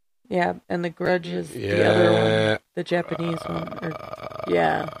 Yeah, and The Grudge is the other one. The Japanese one.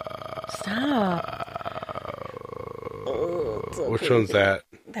 Yeah. Stop. Which one's that?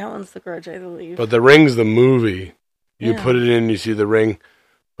 That one's The Grudge, I believe. But The Ring's the movie. You put it in, you see The Ring.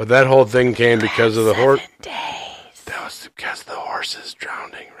 But that whole thing came because of the horse. 7 days. That was because of the horses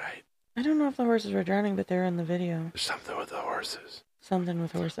drowning, right? I don't know if the horses were drowning, but they're in the video. There's something with the horses. Something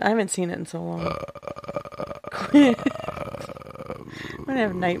with horses. I haven't seen it in so long. I'm gonna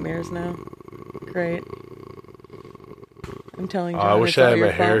have nightmares now. Great. I'm telling you. I wish I had my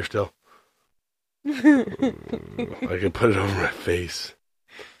hair still. I could put it over my face.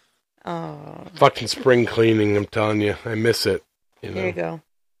 Oh. Fucking spring cleaning, I'm telling you. I miss it. There you go.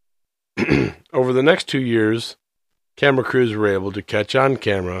 Over the next 2 years, camera crews were able to catch on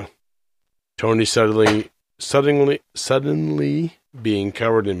camera Tony suddenly being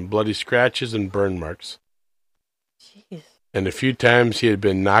covered in bloody scratches and burn marks. Jeez. And a few times he had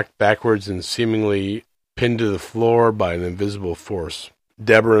been knocked backwards and seemingly pinned to the floor by an invisible force.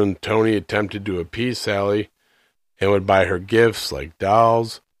 Deborah and Tony attempted to appease Sally and would buy her gifts like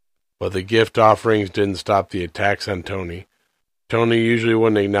dolls, but the gift offerings didn't stop the attacks on Tony. Tony usually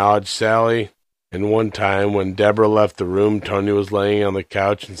wouldn't acknowledge Sally, and one time when Deborah left the room, Tony was laying on the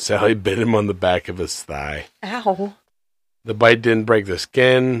couch and Sally bit him on the back of his thigh. Ow. The bite didn't break the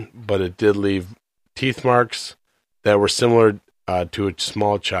skin, but it did leave teeth marks that were similar to a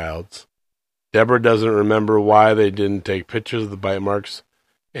small child's. Deborah doesn't remember why they didn't take pictures of the bite marks,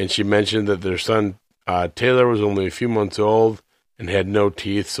 and she mentioned that their son Taylor was only a few months old and had no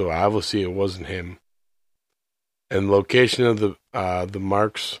teeth, so obviously it wasn't him. And the location of the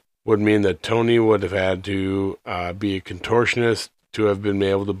marks would mean that Tony would have had to be a contortionist to have been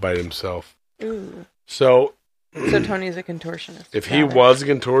able to bite himself. Ooh. So Tony's a contortionist. If he was a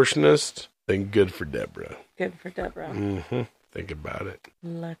contortionist, then good for Deborah. Good for Deborah. Mm-hmm. Think about it.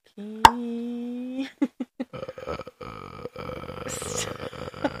 Lucky.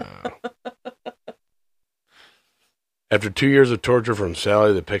 After 2 years of torture from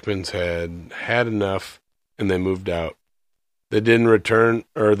Sally, the Pickmans had enough, and they moved out. They did return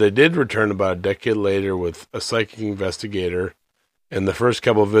about a decade later with a psychic investigator, and the first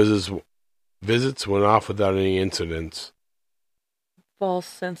couple of visits went off without any incidents. False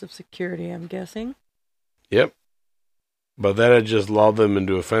sense of security, I'm guessing. Yep. But that had just lulled them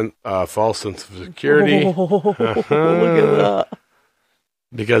into a false sense of security. Look at that.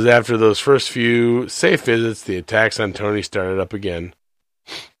 Because after those first few safe visits, the attacks on Tony started up again.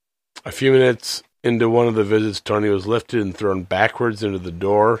 A few minutes into one of the visits, Tony was lifted and thrown backwards into the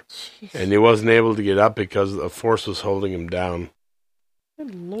door, and he wasn't able to get up because a force was holding him down.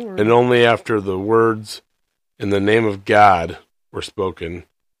 Good Lord. And only after the words, "In the name of God," were spoken,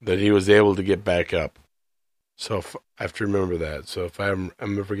 that he was able to get back up. So I have to remember that. So if I'm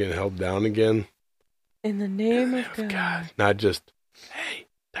ever getting held down again, in the name of God. Not just, hey,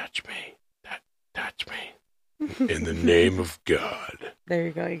 touch me, touch me. In the name of God. There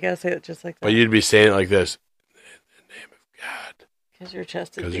you go. You gotta say it just like that. But you'd be saying it like this. In the name of God. Because your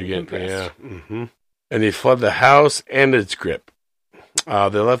chest is being compressed. Yeah. Mm-hmm. and he fled the house and its grip. They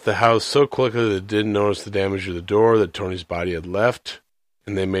left the house so quickly that they didn't notice the damage to the door that Tony's body had left,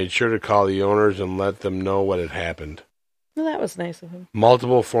 and they made sure to call the owners and let them know what had happened. Well, that was nice of him.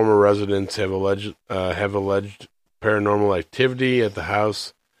 Multiple former residents have alleged paranormal activity at the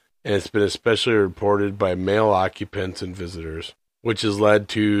house, and it's been especially reported by male occupants and visitors, which has led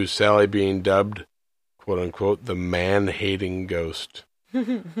to Sally being dubbed, quote-unquote, the man-hating ghost.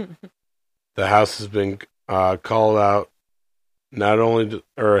 The house has been called out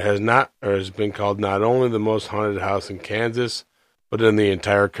has been called not only the most haunted house in Kansas, but in the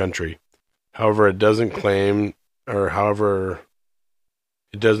entire country. However, it doesn't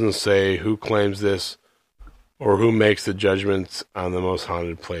say who claims this or who makes the judgments on the most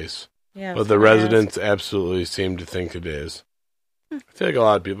haunted place. Yeah, but the residents absolutely seem to think it is. I feel like a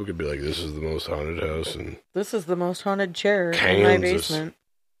lot of people could be like, this is the most haunted house. And this is the most haunted chair Kansas. In my basement.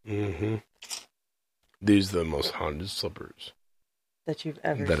 Mm-hmm. These are the most haunted slippers that you've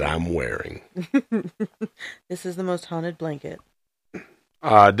ever that seen. I'm wearing. This is the most haunted blanket.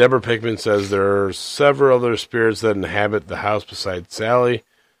 Deborah Pickman says there are several other spirits that inhabit the house besides Sally.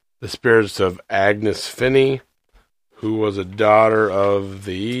 The spirits of Agnes Finney, who was a daughter of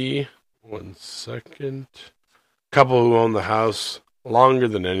the couple who owned the house longer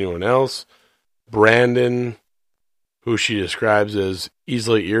than anyone else. Brandon, who she describes as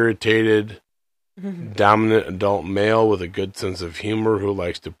easily irritated, dominant adult male with a good sense of humor who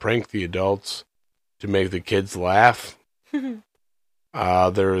likes to prank the adults to make the kids laugh.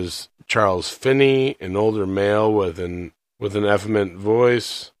 There's Charles Finney, an older male with an effeminate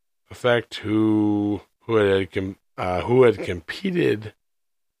voice effect who had competed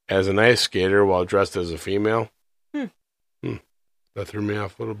as an ice skater while dressed as a female. That threw me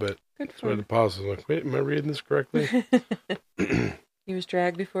off a little bit. Good So I had to pause. I was like, wait, am I reading this correctly? He was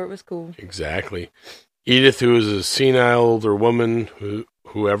dragged before it was cool. Exactly. Edith, who is a senile older woman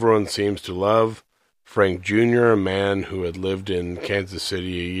who everyone seems to love. Frank Jr., a man who had lived in Kansas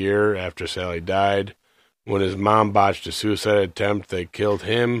City a year after Sally died. When his mom botched a suicide attempt, they killed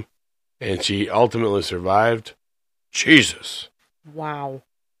him, and she ultimately survived. Jesus. Wow.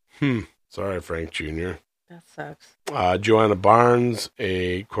 Sorry, Frank Jr. That sucks. Joanna Barnes,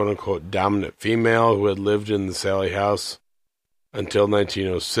 a quote-unquote dominant female who had lived in the Sally house until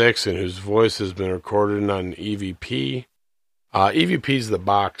 1906 and whose voice has been recorded on EVP. EVP is the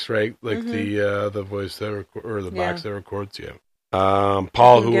box, right? Like the voice that or the box that records. Yeah. Paul, you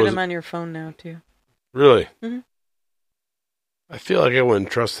can who get was him on your phone now too. Really? Mm-hmm. I feel like I wouldn't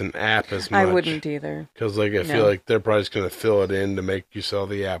trust an app as much. I wouldn't either. Because I feel like they're probably just going to fill it in to make you sell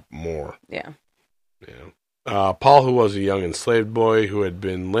the app more. Yeah. Paul, who was a young enslaved boy who had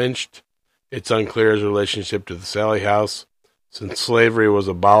been lynched. It's unclear his relationship to the Sally house, since slavery was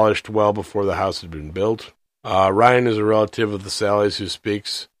abolished well before the house had been built. Ryan is a relative of the Sallys who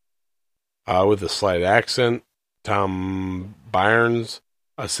speaks with a slight accent. Tom Byrnes,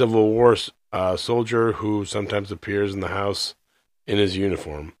 a Civil War soldier who sometimes appears in the house in his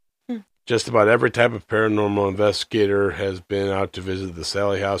uniform. Just about every type of paranormal investigator has been out to visit the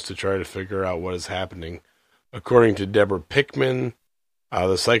Sally house to try to figure out what is happening. According to Deborah Pickman,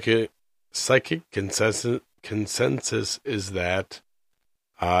 the psychic consensus is that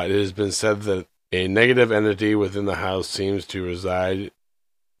it has been said that a negative entity within the house seems to reside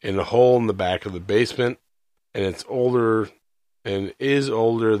in a hole in the back of the basement, and is older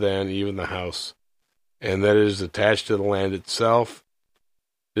than even the house, and that it is attached to the land itself.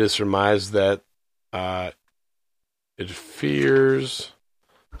 It is surmised that it fears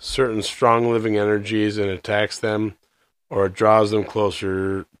certain strong living energies and attacks them, or it draws them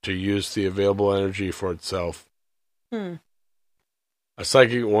closer to use the available energy for itself. A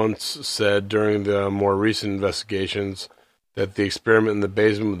psychic once said during the more recent investigations that the experiment in the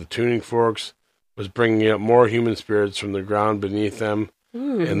basement with the tuning forks was bringing up more human spirits from the ground beneath them,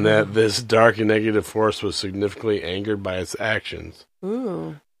 and that this dark and negative force was significantly angered by its actions.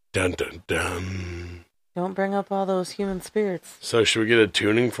 Ooh. Dun, dun, dun. Don't bring up all those human spirits. So should we get a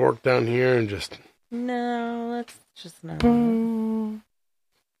tuning fork down here and just... No, let's just not. I'm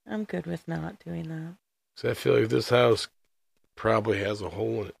good with not doing that. Because I feel like this house probably has a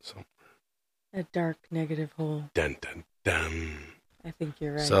hole in it somewhere. A dark, negative hole. Dun, dun, dun. I think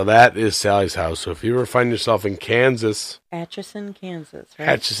you're right. So that is Sally's house. So if you ever find yourself in Kansas... Atchison, Kansas, right?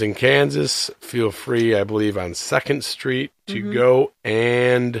 Atchison, Kansas. Feel free, I believe, on 2nd Street to go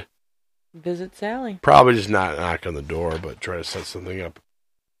and... visit Sally. Probably just not knock on the door, but try to set something up.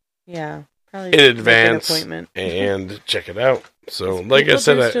 Yeah. Probably in advance make an appointment. and check it out. So, like I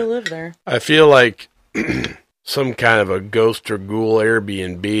said, still live there. I feel like some kind of a ghost or ghoul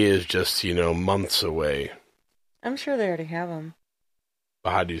Airbnb is just, months away. I'm sure they already have them.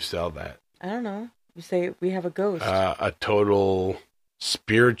 How do you sell that? I don't know. You say we have a ghost. A total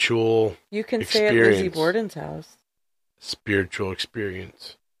spiritual You can experience. say at Lizzie Borden's house. Spiritual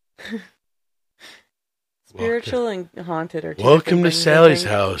experience. Spiritual and haunted are two Welcome to things, Sally's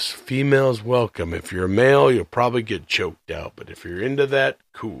house. Females welcome. If you're a male, you'll probably get choked out. But if you're into that,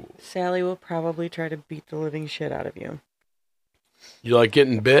 cool. Sally will probably try to beat the living shit out of you. You like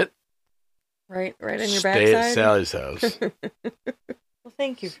getting bit? Right in your Stay backside? at Sally's house. Well,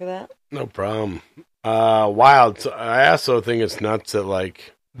 thank you for that. No problem. Wild. So I also think it's nuts that,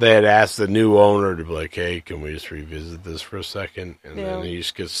 they had asked the new owner to be like, hey, can we just revisit this for a second? And then he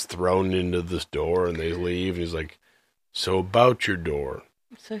just gets thrown into this door and they leave. And he's like, so about your door.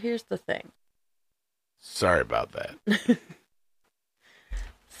 So here's the thing. Sorry about that.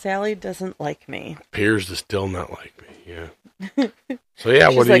 Sally doesn't like me. Appears to still not like me, yeah. So yeah,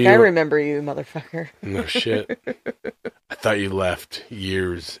 She's what do like, you... I remember you, motherfucker. No shit. I thought you left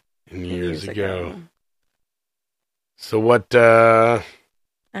years and years ago. So what,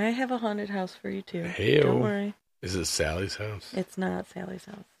 I have a haunted house for you, too. Hey-o. Don't worry. Is it Sally's house? It's not Sally's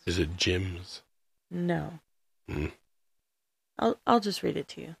house. Is it Jim's? No. Mm. I'll just read it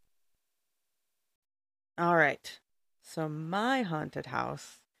to you. All right. So my haunted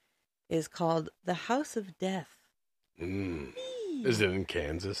house is called the House of Death. Mm. Is it in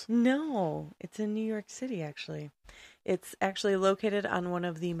Kansas? No, it's in New York City, actually. It's actually located on one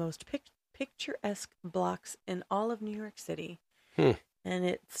of the most picturesque blocks in all of New York City. And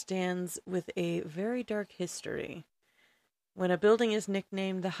it stands with a very dark history. When a building is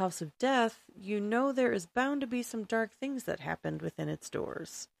nicknamed the House of Death, you know there is bound to be some dark things that happened within its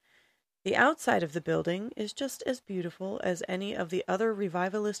doors. The outside of the building is just as beautiful as any of the other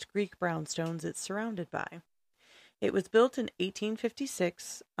revivalist Greek brownstones it's surrounded by. It was built in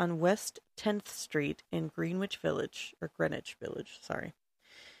 1856 on West 10th Street in Greenwich Village,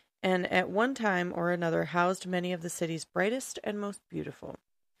 and at one time or another housed many of the city's brightest and most beautiful,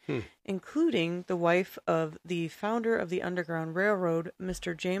 including the wife of the founder of the Underground Railroad,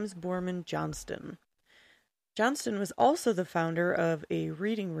 Mr. James Borman Johnston. Johnston was also the founder of a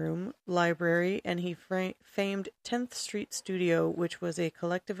reading room, library, and he famed 10th Street Studio, which was a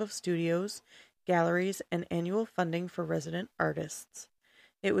collective of studios, galleries, and annual funding for resident artists.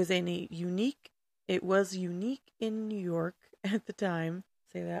 It was unique in New York at the time.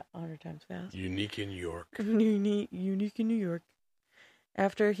 Say that 100 times fast. Unique in New York. Unique in New York.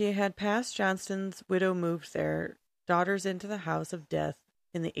 After he had passed, Johnston's widow moved their daughters into the House of Death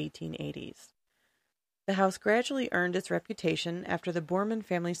in the 1880s. The house gradually earned its reputation after the Borman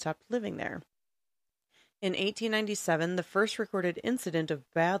family stopped living there. In 1897, the first recorded incident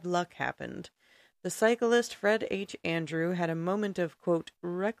of bad luck happened. The cyclist Fred H. Andrew had a moment of, quote,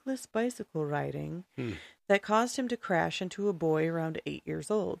 reckless bicycle riding that caused him to crash into a boy around 8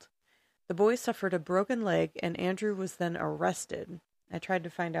 years old. The boy suffered a broken leg, and Andrew was then arrested. I tried to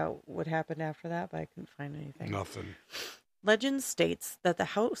find out what happened after that, but I couldn't find anything. Nothing. Legend states that the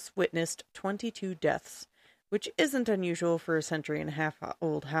house witnessed 22 deaths, which isn't unusual for a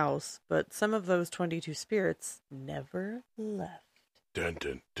century-and-a-half-old house, but some of those 22 spirits never left. Dun,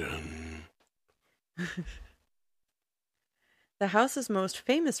 dun, dun. The house's most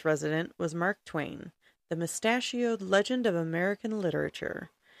famous resident was Mark Twain, the mustachioed legend of American literature.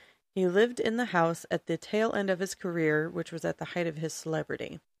 He lived in the house at the tail end of his career, which was at the height of his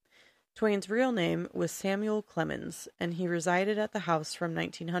celebrity. Twain's real name was Samuel Clemens, and he resided at the house from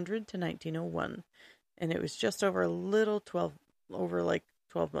 1900 to 1901, and it was just over 12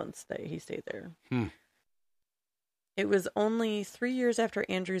 months that he stayed there. It was only 3 years after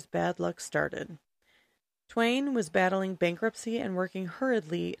Andrew's bad luck started. Twain was battling bankruptcy and working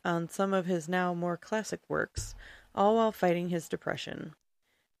hurriedly on some of his now more classic works, all while fighting his depression.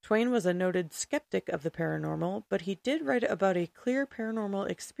 Twain was a noted skeptic of the paranormal, but he did write about a clear paranormal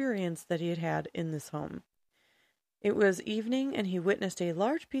experience that he had had in this home. It was evening, and he witnessed a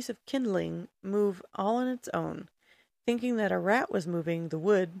large piece of kindling move all on its own. Thinking that a rat was moving the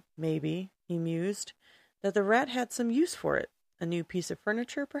wood, maybe, he mused, that the rat had some use for it. A new piece of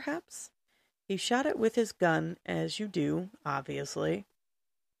furniture, perhaps? He shot it with his gun, as you do, obviously,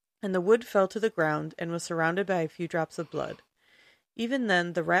 and the wood fell to the ground and was surrounded by a few drops of blood. Even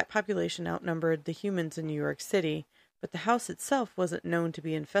then, the rat population outnumbered the humans in New York City, but the house itself wasn't known to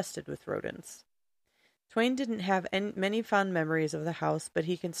be infested with rodents. Twain didn't have many fond memories of the house, but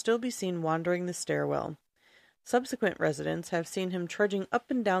he can still be seen wandering the stairwell. Subsequent residents have seen him trudging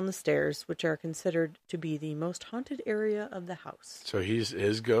up and down the stairs, which are considered to be the most haunted area of the house. So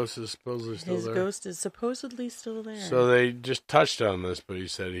his ghost is supposedly still there? His ghost is supposedly still there. So they just touched on this, but he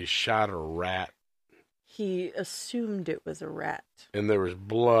said he shot a rat. He assumed it was a rat. And there was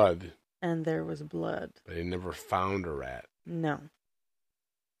blood. And there was blood. But he never found a rat. No.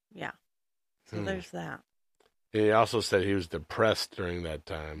 Yeah. So there's that. And he also said he was depressed during that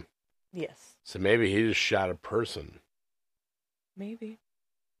time. Yes. So maybe he just shot a person. Maybe.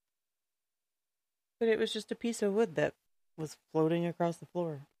 But it was just a piece of wood that was floating across the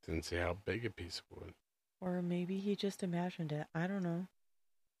floor. Didn't see how big a piece of wood. Or maybe he just imagined it. I don't know.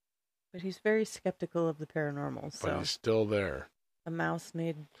 But he's very skeptical of the paranormal, so... But he's still there. A mouse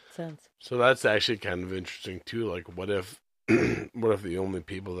made sense. So that's actually kind of interesting, too. Like, what if the only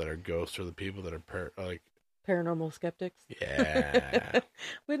people that are ghosts are the people that are, paranormal skeptics? Yeah.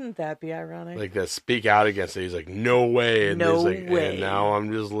 Wouldn't that be ironic? Like, that speak out against it. He's like, no way. And no he's like, way. And now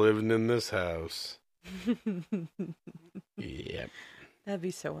I'm just living in this house. Yep. That'd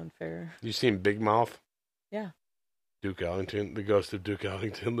be so unfair. You seen Big Mouth? Yeah. Duke Ellington, the ghost of Duke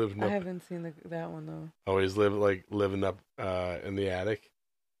Ellington living up. I haven't seen that one though. Always living up in the attic.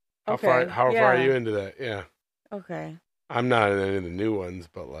 How Okay, far are you into that? Yeah. Okay. I'm not in any of the new ones,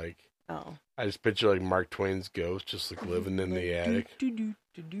 but like I just picture like Mark Twain's ghost just like living in the attic.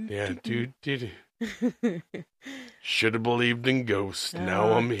 Yeah, should have believed in ghosts.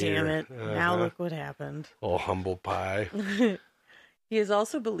 Now I'm here. Damn it. Now look what happened. Oh, humble pie. He is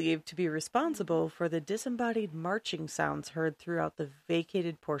also believed to be responsible for the disembodied marching sounds heard throughout the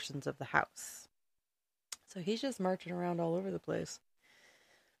vacated portions of the house. So he's just marching around all over the place.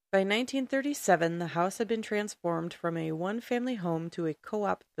 By 1937, the house had been transformed from a one-family home to a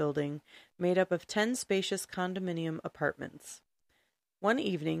co-op building made up of 10 spacious condominium apartments. One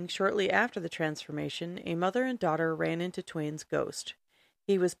evening, shortly after the transformation, a mother and daughter ran into Twain's ghost.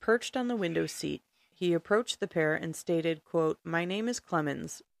 He was perched on the window seat. He approached the pair and stated, quote, "My name is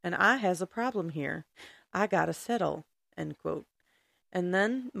Clemens, and I has a problem here. I gotta settle," end quote. And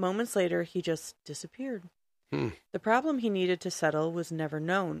then, moments later, he just disappeared. The problem he needed to settle was never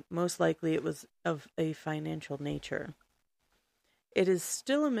known. Most likely it was of a financial nature. It is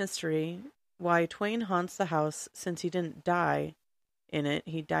still a mystery why Twain haunts the house, since he didn't die in it.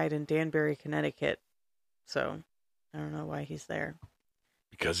 He died in Danbury, Connecticut. So, I don't know why he's there.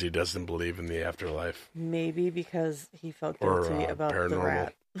 Because he doesn't believe in the afterlife. Maybe because he felt guilty about paranormal. the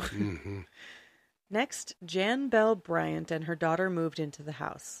rat. Mm-hmm. Next, Jan Bell Bryant and her daughter moved into the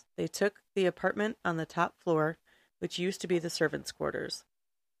house. They took the apartment on the top floor, which used to be the servants' quarters.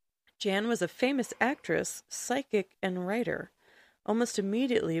 Jan was a famous actress, psychic, and writer. Almost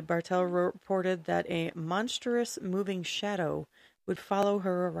immediately, Bartell reported that a monstrous moving shadow would follow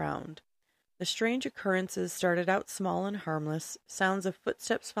her around. The strange occurrences started out small and harmless, sounds of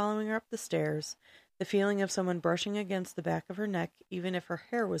footsteps following her up the stairs, the feeling of someone brushing against the back of her neck, even if her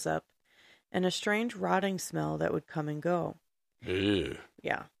hair was up, and a strange rotting smell that would come and go. Ew.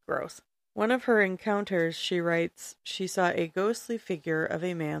 Yeah, gross. One of her encounters, she writes, she saw a ghostly figure of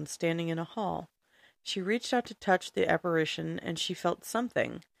a man standing in a hall. She reached out to touch the apparition, and she felt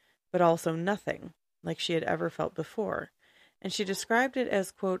something, but also nothing, like she had ever felt before. And she described it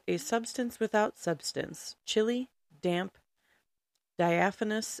as, quote, "a substance without substance, chilly, damp,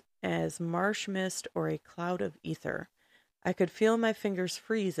 diaphanous as marsh mist or a cloud of ether. I could feel my fingers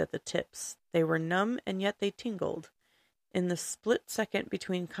freeze at the tips. They were numb, and yet they tingled. In the split second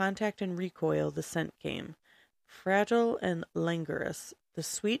between contact and recoil, the scent came. Fragile and languorous. The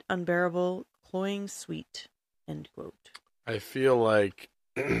sweet, unbearable, cloying sweet." End quote. I feel like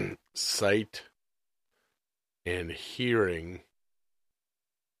sight and hearing,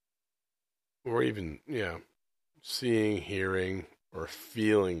 or even, seeing, hearing, or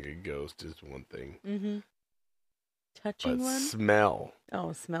feeling a ghost is one thing. Mm-hmm. Touching but one? Smell.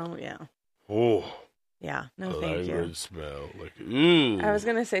 Oh, smell, yeah. Oh. Yeah, no thank you. Smell. Like, ooh. I was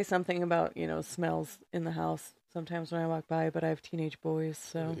going to say something about, smells in the house sometimes when I walk by, but I have teenage boys,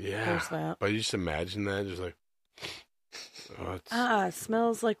 so there's that. But you just imagine that, just like,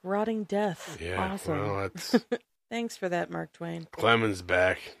 smells like rotting death. Yeah, awesome. Well, that's... Thanks for that, Mark Twain. Clemens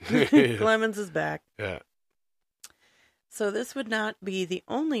back. Clemens is back. Yeah. So this would not be the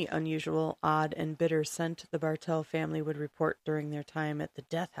only unusual, odd, and bitter scent the Bartell family would report during their time at the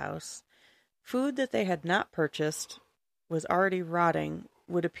death house. Food that they had not purchased, was already rotting,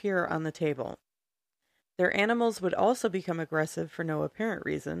 would appear on the table. Their animals would also become aggressive for no apparent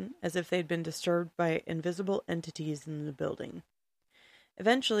reason, as if they'd been disturbed by invisible entities in the building.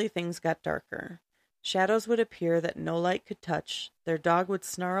 Eventually, things got darker. Shadows would appear that no light could touch. Their dog would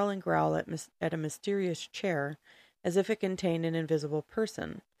snarl and growl at a mysterious chair, as if it contained an invisible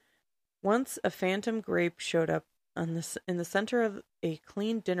person. Once a phantom grape showed up in the center of a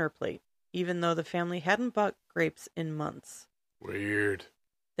clean dinner plate, even though the family hadn't bought grapes in months. Weird.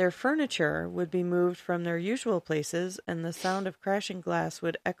 Their furniture would be moved from their usual places, and the sound of crashing glass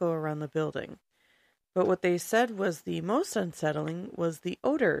would echo around the building. But what they said was the most unsettling was the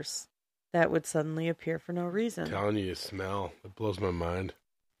odors that would suddenly appear for no reason. I'm telling you, smell. It blows my mind.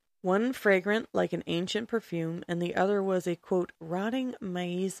 One fragrant like an ancient perfume, and the other was a, quote, rotting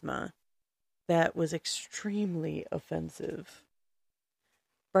miasma that was extremely offensive.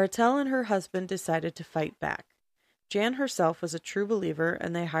 Bartell and her husband decided to fight back. Jan herself was a true believer,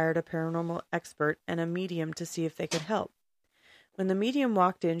 and they hired a paranormal expert and a medium to see if they could help. When the medium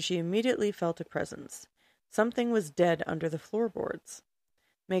walked in, she immediately felt a presence. Something was dead under the floorboards.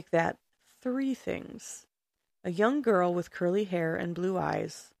 Make that 3 things. A young girl with curly hair and blue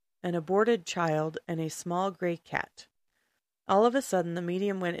eyes, an aborted child, and a small gray cat. All of a sudden, the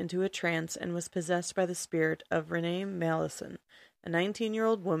medium went into a trance and was possessed by the spirit of Renee Mallison, a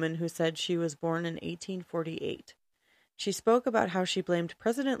 19-year-old woman who said she was born in 1848. She spoke about how she blamed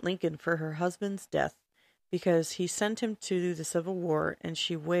President Lincoln for her husband's death because he sent him to the Civil War, and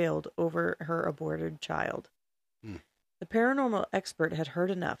she wailed over her aborted child. The paranormal expert had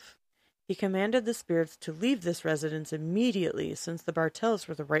heard enough. He commanded the spirits to leave this residence immediately, since the Bartells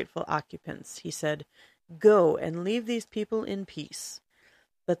were the rightful occupants. He said, "Go and leave these people in peace."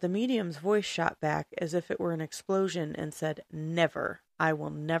 But the medium's voice shot back as if it were an explosion and said, "Never. I will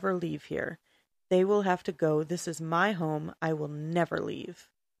never leave here. They will have to go. This is my home. I will never leave."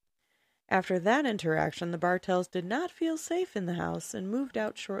 After that interaction, the Bartells did not feel safe in the house and moved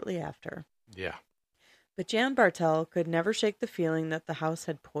out shortly after. Yeah. But Jan Bartell could never shake the feeling that the house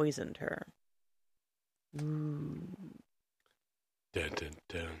had poisoned her. Dun, dun,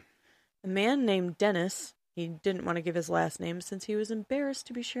 dun. A man named Dennis, he didn't want to give his last name since he was embarrassed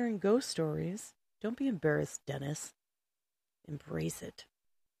to be sharing ghost stories. Don't be embarrassed, Dennis. Embrace it.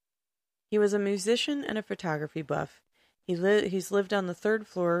 He was a musician and a photography buff. He's lived on the 3rd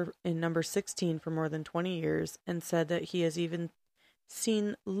floor in number 16 for more than 20 years and said that he has even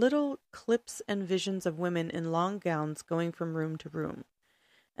seen little clips and visions of women in long gowns going from room to room,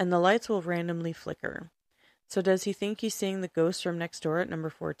 and the lights will randomly flicker. So does he think he's seeing the ghost from next door at number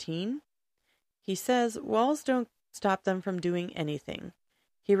 14? He says walls don't stop them from doing anything.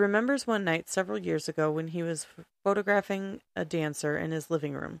 He remembers one night several years ago when he was photographing a dancer in his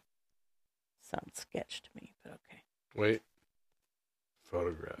living room. Sounds sketch to me, but okay. Wait.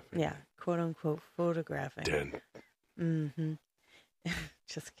 Photographing. Yeah, quote-unquote photographing. Dun. Mm-hmm.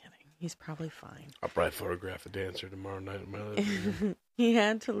 Just kidding. He's probably fine. I'll probably photograph a dancer tomorrow night in my living room. He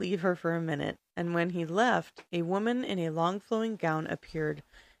had to leave her for a minute, and when he left, a woman in a long flowing gown appeared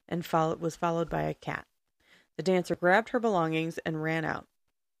and was followed by a cat. The dancer grabbed her belongings and ran out.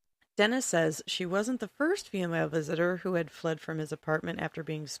 Dennis says she wasn't the first female visitor who had fled from his apartment after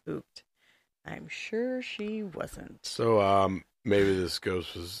being spooked. I'm sure she wasn't. So, maybe this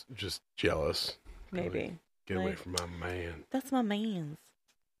ghost was just jealous. Maybe. Get away from my man. That's my man's.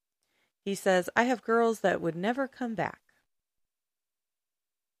 He says, I have girls that would never come back.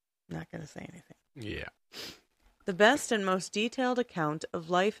 Not going to say anything. Yeah. The best and most detailed account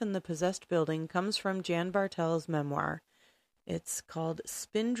of life in the possessed building comes from Jan Bartell's memoir. It's called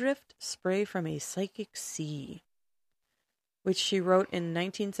Spindrift, Spray from a Psychic Sea, which she wrote in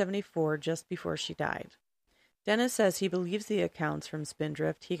 1974, just before she died. Dennis says he believes the accounts from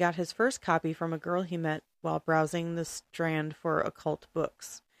Spindrift. He got his first copy from a girl he met while browsing the Strand for occult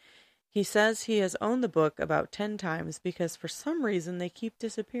books. He says he has owned the book about 10 times because for some reason they keep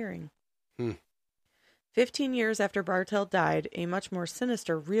disappearing. 15 years after Bartell died, a much more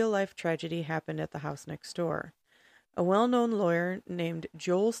sinister real-life tragedy happened at the house next door. A well-known lawyer named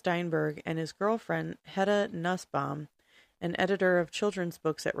Joel Steinberg and his girlfriend, Hedda Nussbaum, an editor of children's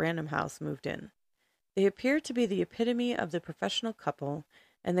books at Random House, moved in. They appeared to be the epitome of the professional couple,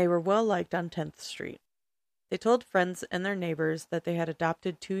 and they were well-liked on 10th Street. They told friends and their neighbors that they had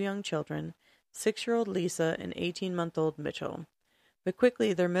adopted 2 young children, 6-year-old Lisa and 18-month-old Mitchell. But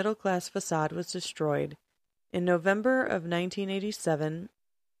quickly their middle-class facade was destroyed in November of 1987,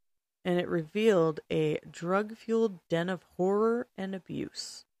 and it revealed a drug-fueled den of horror and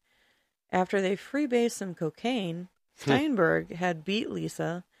abuse. After they freebased some cocaine, Steinberg had beat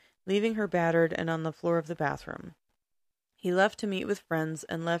Lisa, leaving her battered and on the floor of the bathroom. He left to meet with friends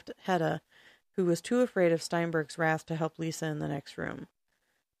and left Hedda, who was too afraid of Steinberg's wrath, to help Lisa in the next room.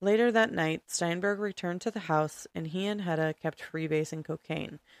 Later that night, Steinberg returned to the house, and he and Hedda kept freebasing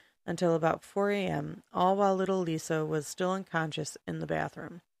cocaine, until about 4 a.m., all while little Lisa was still unconscious in the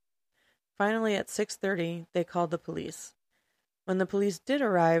bathroom. Finally, at 6:30, they called the police. When the police did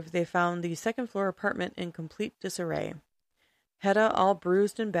arrive, they found the second-floor apartment in complete disarray. Hedda, all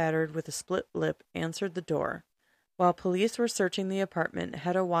bruised and battered with a split lip, answered the door. While police were searching the apartment,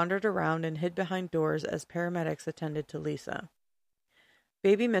 Hedda wandered around and hid behind doors as paramedics attended to Lisa.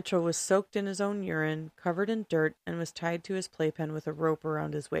 Baby Mitchell was soaked in his own urine, covered in dirt, and was tied to his playpen with a rope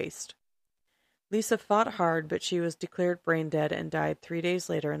around his waist. Lisa fought hard, but she was declared brain dead and died 3 days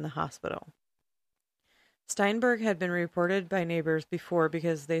later in the hospital. Steinberg had been reported by neighbors before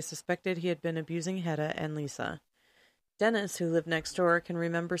because they suspected he had been abusing Hedda and Lisa. Dennis, who lived next door, can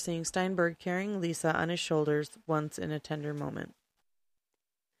remember seeing Steinberg carrying Lisa on his shoulders once in a tender moment.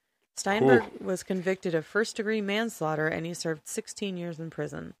 Steinberg was convicted of first-degree manslaughter, and he served 16 years in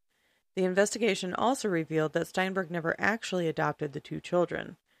prison. The investigation also revealed that Steinberg never actually adopted the 2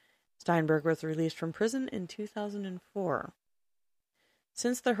 children. Steinberg was released from prison in 2004.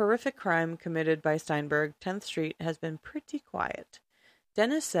 Since the horrific crime committed by Steinberg, 10th Street has been pretty quiet.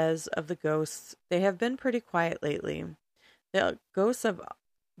 Dennis says of the ghosts, they have been pretty quiet lately. The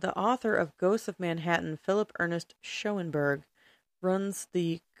author of Ghosts of Manhattan, Philip Ernest Schoenberg, runs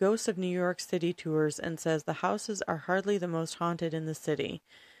the Ghosts of New York City tours and says the houses are hardly the most haunted in the city,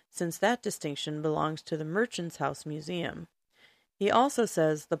 since that distinction belongs to the Merchant's House Museum. He also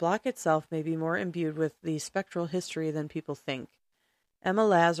says the block itself may be more imbued with the spectral history than people think. Emma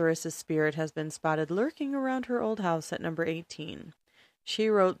Lazarus' spirit has been spotted lurking around her old house at number 18. She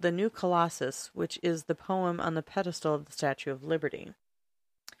wrote The New Colossus, which is the poem on the pedestal of the Statue of Liberty.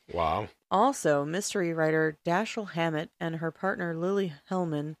 Wow. Also, mystery writer Dashiell Hammett and her partner Lily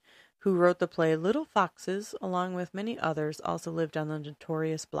Hellman, who wrote the play Little Foxes, along with many others, also lived on the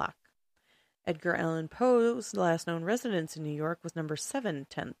notorious block. Edgar Allan Poe's last known residence in New York was number 17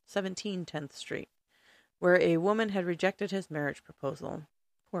 10th Street, where a woman had rejected his marriage proposal.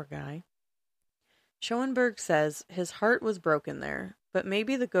 Poor guy. Schoenberg says his heart was broken there, but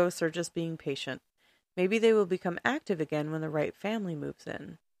maybe the ghosts are just being patient. Maybe they will become active again when the right family moves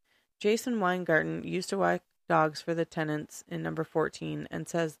in. Jason Weingarten used to walk dogs for the tenants in number 14 and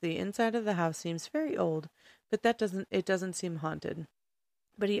says the inside of the house seems very old, but it doesn't seem haunted.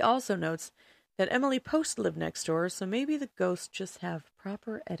 But he also notes that Emily Post lived next door, so maybe the ghosts just have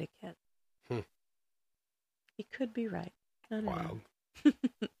proper etiquette. He could be right. I don't know.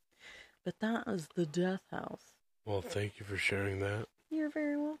 But that is the Death House. Well, thank you for sharing that. You're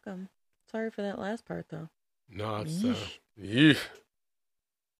very welcome. Sorry for that last part, though. No, it's yeesh.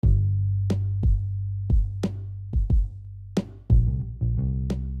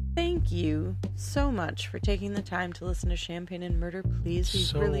 Thank you so much for taking the time to listen to Champagne and Murder.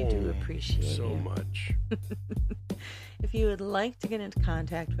 Please, we really do appreciate it. So much. If you would like to get into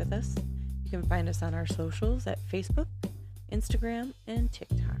contact with us, you can find us on our socials at Facebook, Instagram, and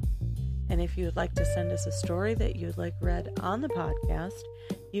TikTok. And if you would like to send us a story that you'd like read on the podcast,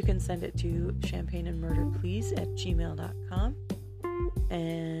 you can send it to champagneandmurderplease@gmail.com.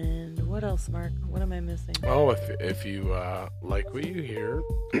 And what else, Mark? What am I missing? Oh, if you like what you hear,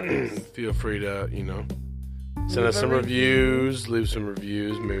 feel free to, send us some reviews, leave some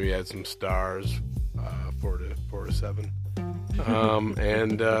reviews, maybe add some stars, 4 to 7.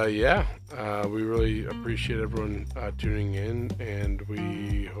 We really appreciate everyone tuning in, and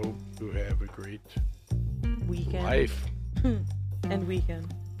we hope you have a great weekend. Life. And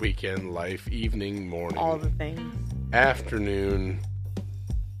weekend. Weekend, life, evening, morning. All the things. Afternoon.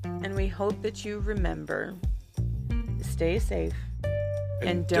 And we hope that you remember to stay safe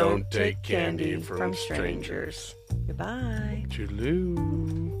and don't take candy from strangers. Goodbye.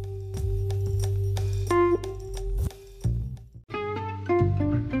 Toodaloo.